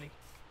everybody?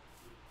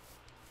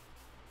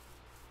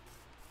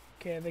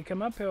 Okay, they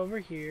come up over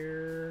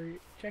here.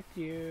 Checked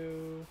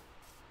you.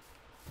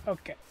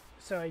 Okay,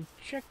 so I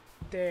checked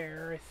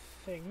there, I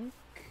think.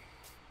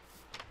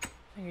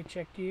 I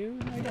checked you.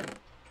 No, I didn't.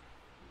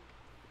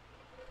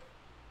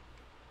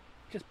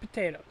 Just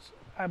potatoes.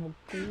 I will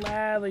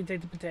gladly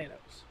take the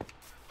potatoes.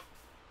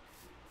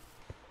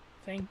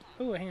 Thank you.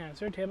 Oh, hang on. Is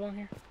there a table in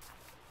here?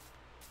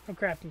 No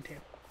crafting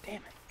table. Damn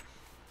it.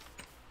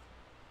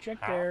 Check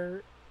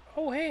there.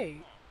 Oh,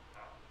 hey.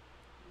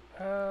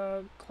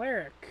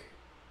 Cleric.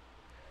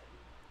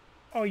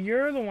 Oh,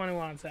 you're the one who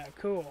wants that.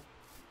 Cool.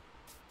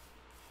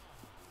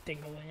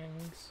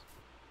 Dinglings.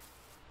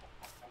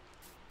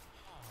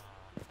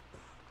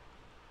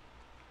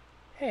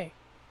 Hey.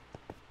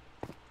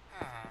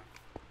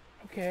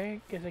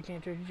 Okay, guess I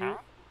can't trade you.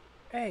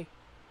 Hey.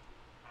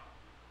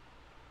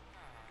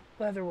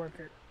 Leather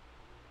worker.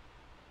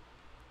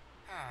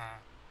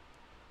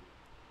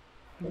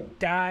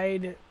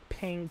 Dyed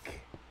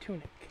pink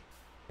tunic.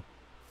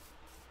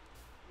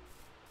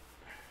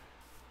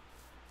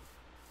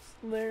 It's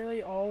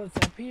literally all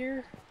that's up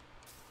here.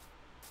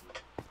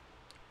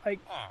 Like,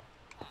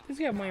 this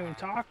guy won't even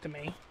talk to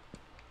me.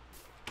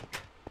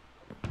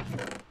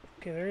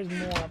 Okay, there is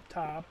more up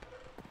top.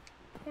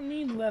 I don't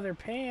need leather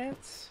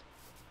pants.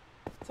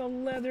 It's a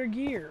leather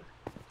gear.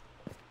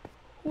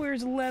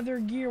 Where's leather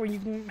gear when you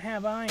can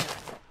have iron?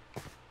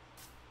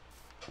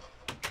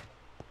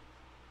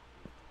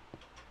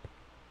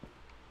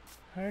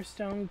 Our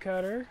stone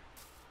cutter.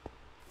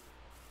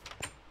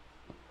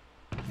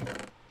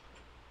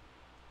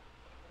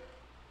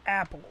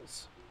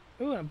 Apples.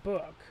 Ooh, and a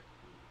book.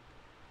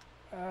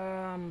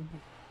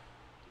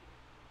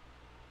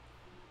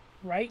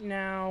 Right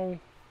now,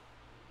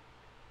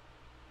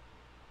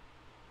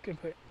 gonna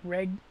put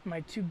my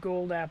 2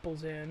 gold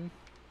apples in,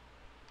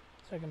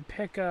 so I can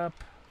pick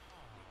up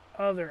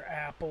other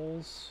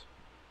apples.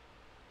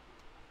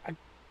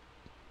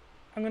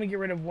 I'm gonna get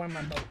rid of one of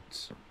my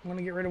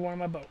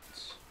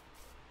boats.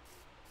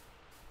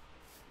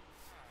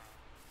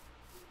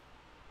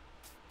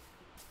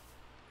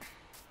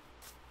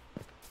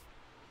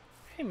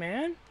 Hey,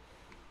 man.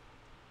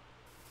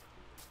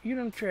 You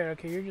don't trade.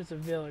 Okay, you're just a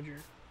villager.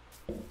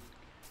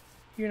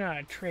 You're not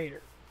a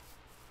trader.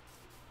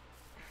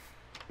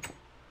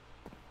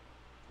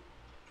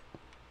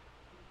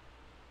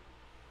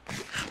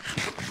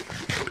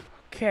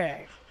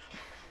 Okay.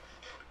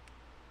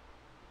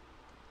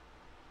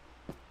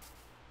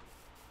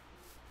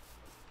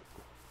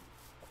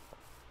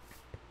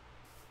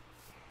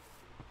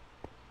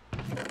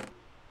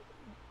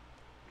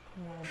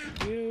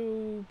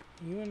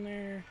 You in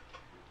there,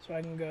 so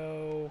I can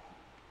go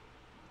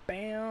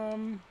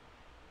bam,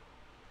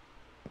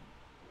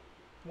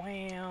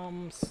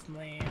 wham,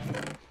 slam,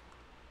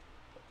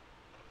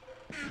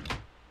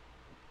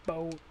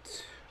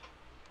 boat.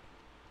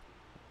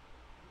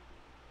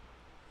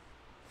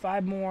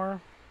 5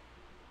 more.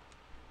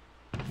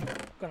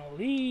 Gonna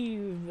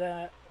leave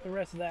the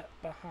rest of that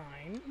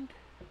behind.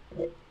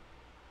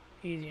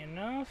 Easy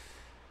enough.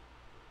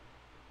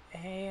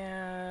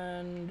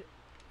 And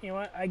you know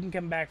what? I can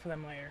come back for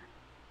them later.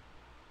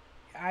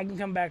 I can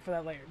come back for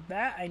that later.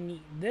 That I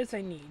need. This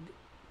I need.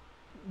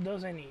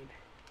 Those I need.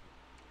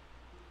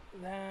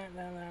 That.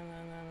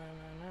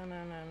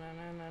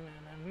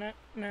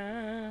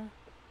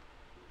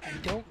 I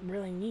don't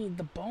really need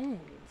the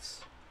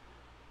bones.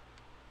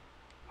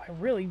 I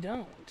really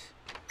don't.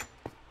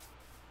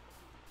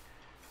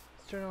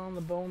 Let's turn on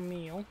the bone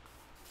meal.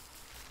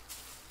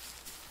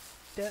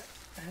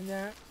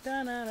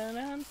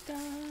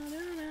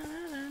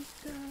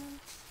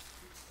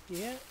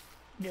 Yeah,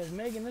 just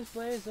making this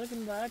place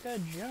looking like a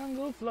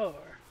jungle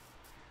floor.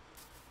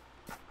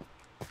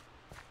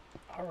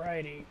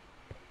 Alrighty.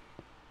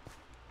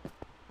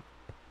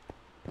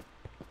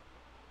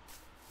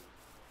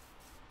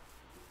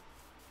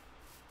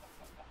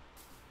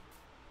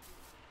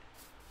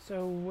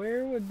 So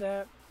where would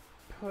that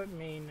put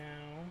me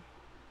now?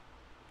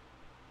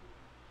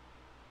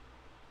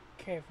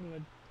 Okay, from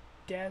the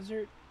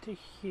desert to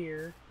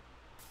here.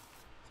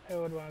 I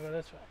would want to go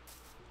this way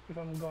if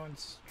I'm going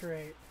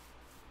straight.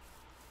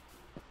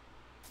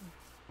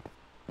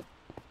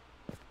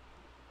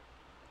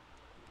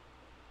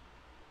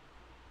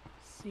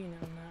 Seen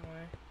them that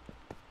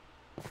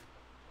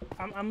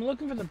way. I'm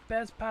looking for the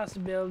best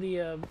possibility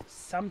of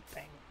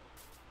something.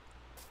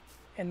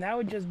 And that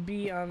would just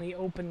be on the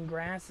open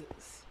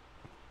grasses.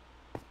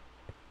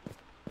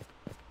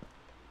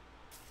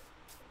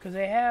 Because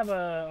they have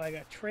like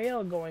a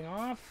trail going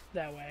off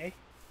that way.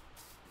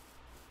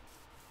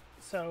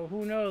 So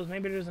who knows,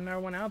 maybe there's another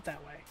one out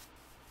that way.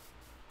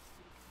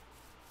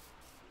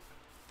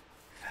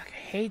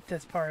 hate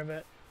this part of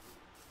it.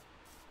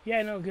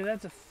 Yeah, no, because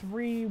that's a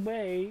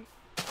three-way,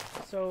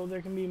 so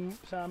there can be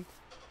some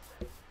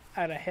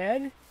out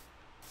ahead,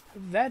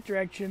 that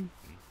direction,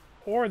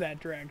 or that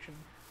direction.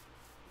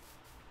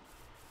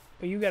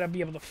 But you gotta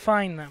be able to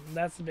find them.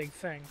 That's the big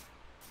thing.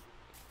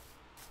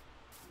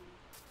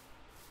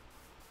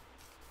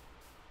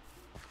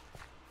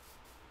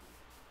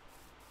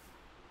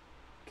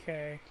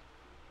 Okay.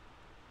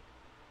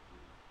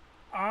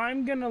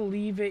 I'm gonna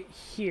leave it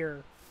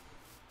here.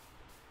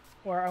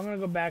 Or I'm gonna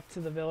go back to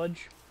the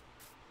village.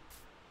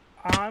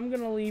 I'm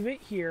gonna leave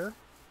it here.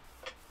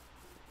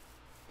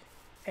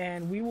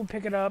 And we will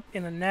pick it up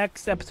in the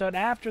next episode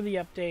after the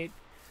update.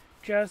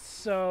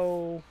 Just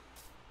so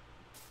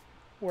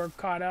we're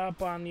caught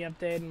up on the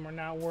update and we're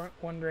not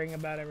wondering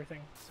about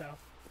everything. So.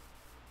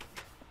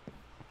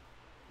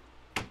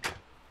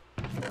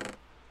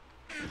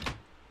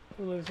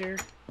 Who lives here?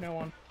 No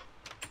one.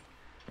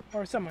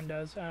 Or someone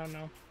does. I don't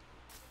know.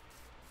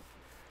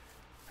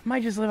 I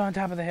might just live on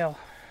top of the hill.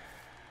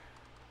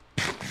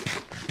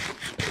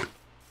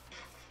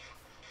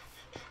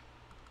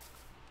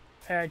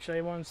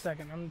 Actually, 1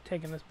 second. I'm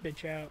taking this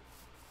bitch out.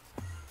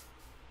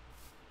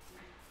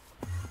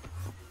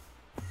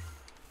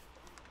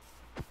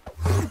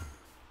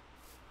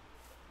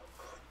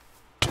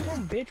 Come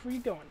on, bitch. Where you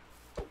going?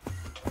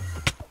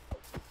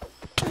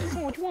 Come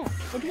on, what you want?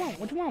 What you want?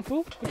 What you want,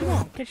 fool? What you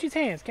want? Catch his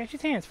hands. Catch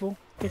his hands, fool.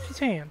 Catch his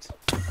hands.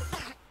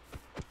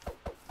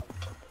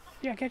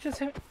 Yeah, catch his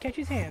hands. Catch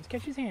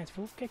his hands,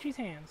 fool. Catch his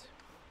hands.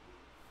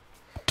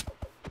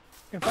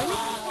 You gonna fight me?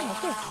 Oh,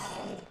 good.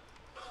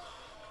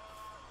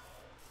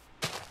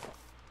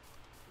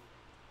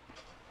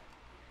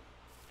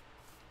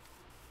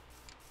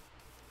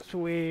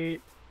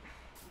 Sweet.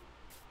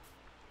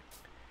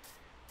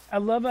 I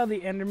love how the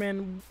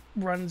Enderman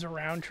runs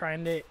around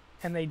trying to,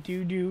 and they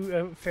do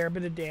a fair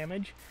bit of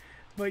damage,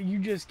 but you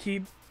just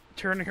keep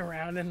turning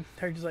around and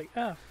they're just like,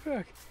 oh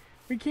fuck,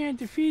 we can't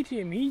defeat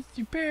him, he's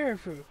too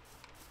powerful.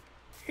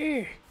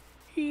 Here,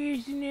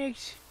 here's the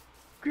next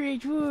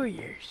great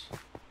warriors.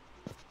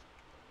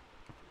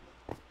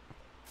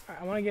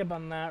 Alright, I want to get up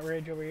on that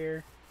ridge over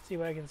here, see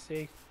what I can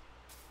see.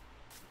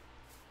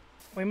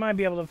 We might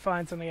be able to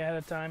find something ahead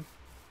of time.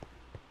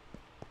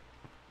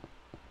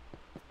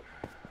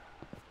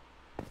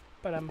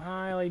 But I'm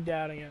highly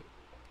doubting it.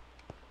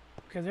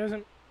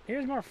 Because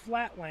here's more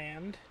flat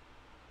land.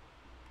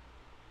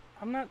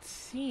 I'm not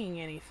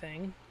seeing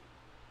anything.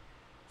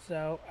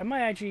 So I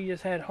might actually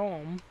just head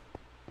home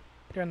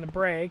during the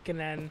break, and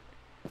then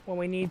when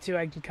we need to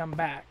I can come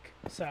back.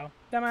 So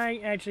that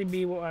might actually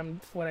be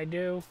what I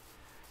do.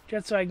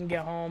 Just so I can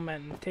get home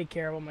and take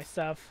care of all my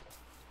stuff.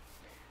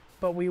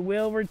 But we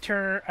will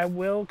return, I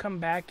will come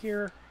back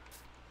here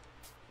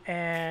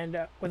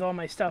and with all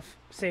my stuff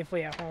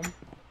safely at home.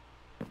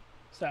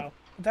 So,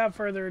 without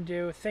further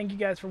ado, thank you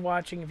guys for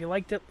watching. If you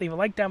liked it, leave a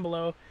like down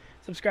below.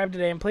 Subscribe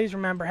today, and please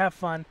remember, have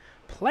fun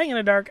playing in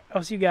the dark.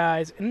 I'll see you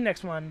guys in the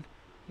next one.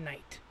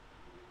 Night.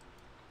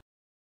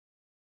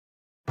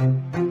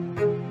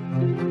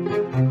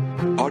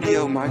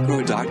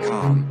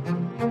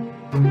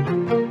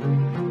 AudioMicro.com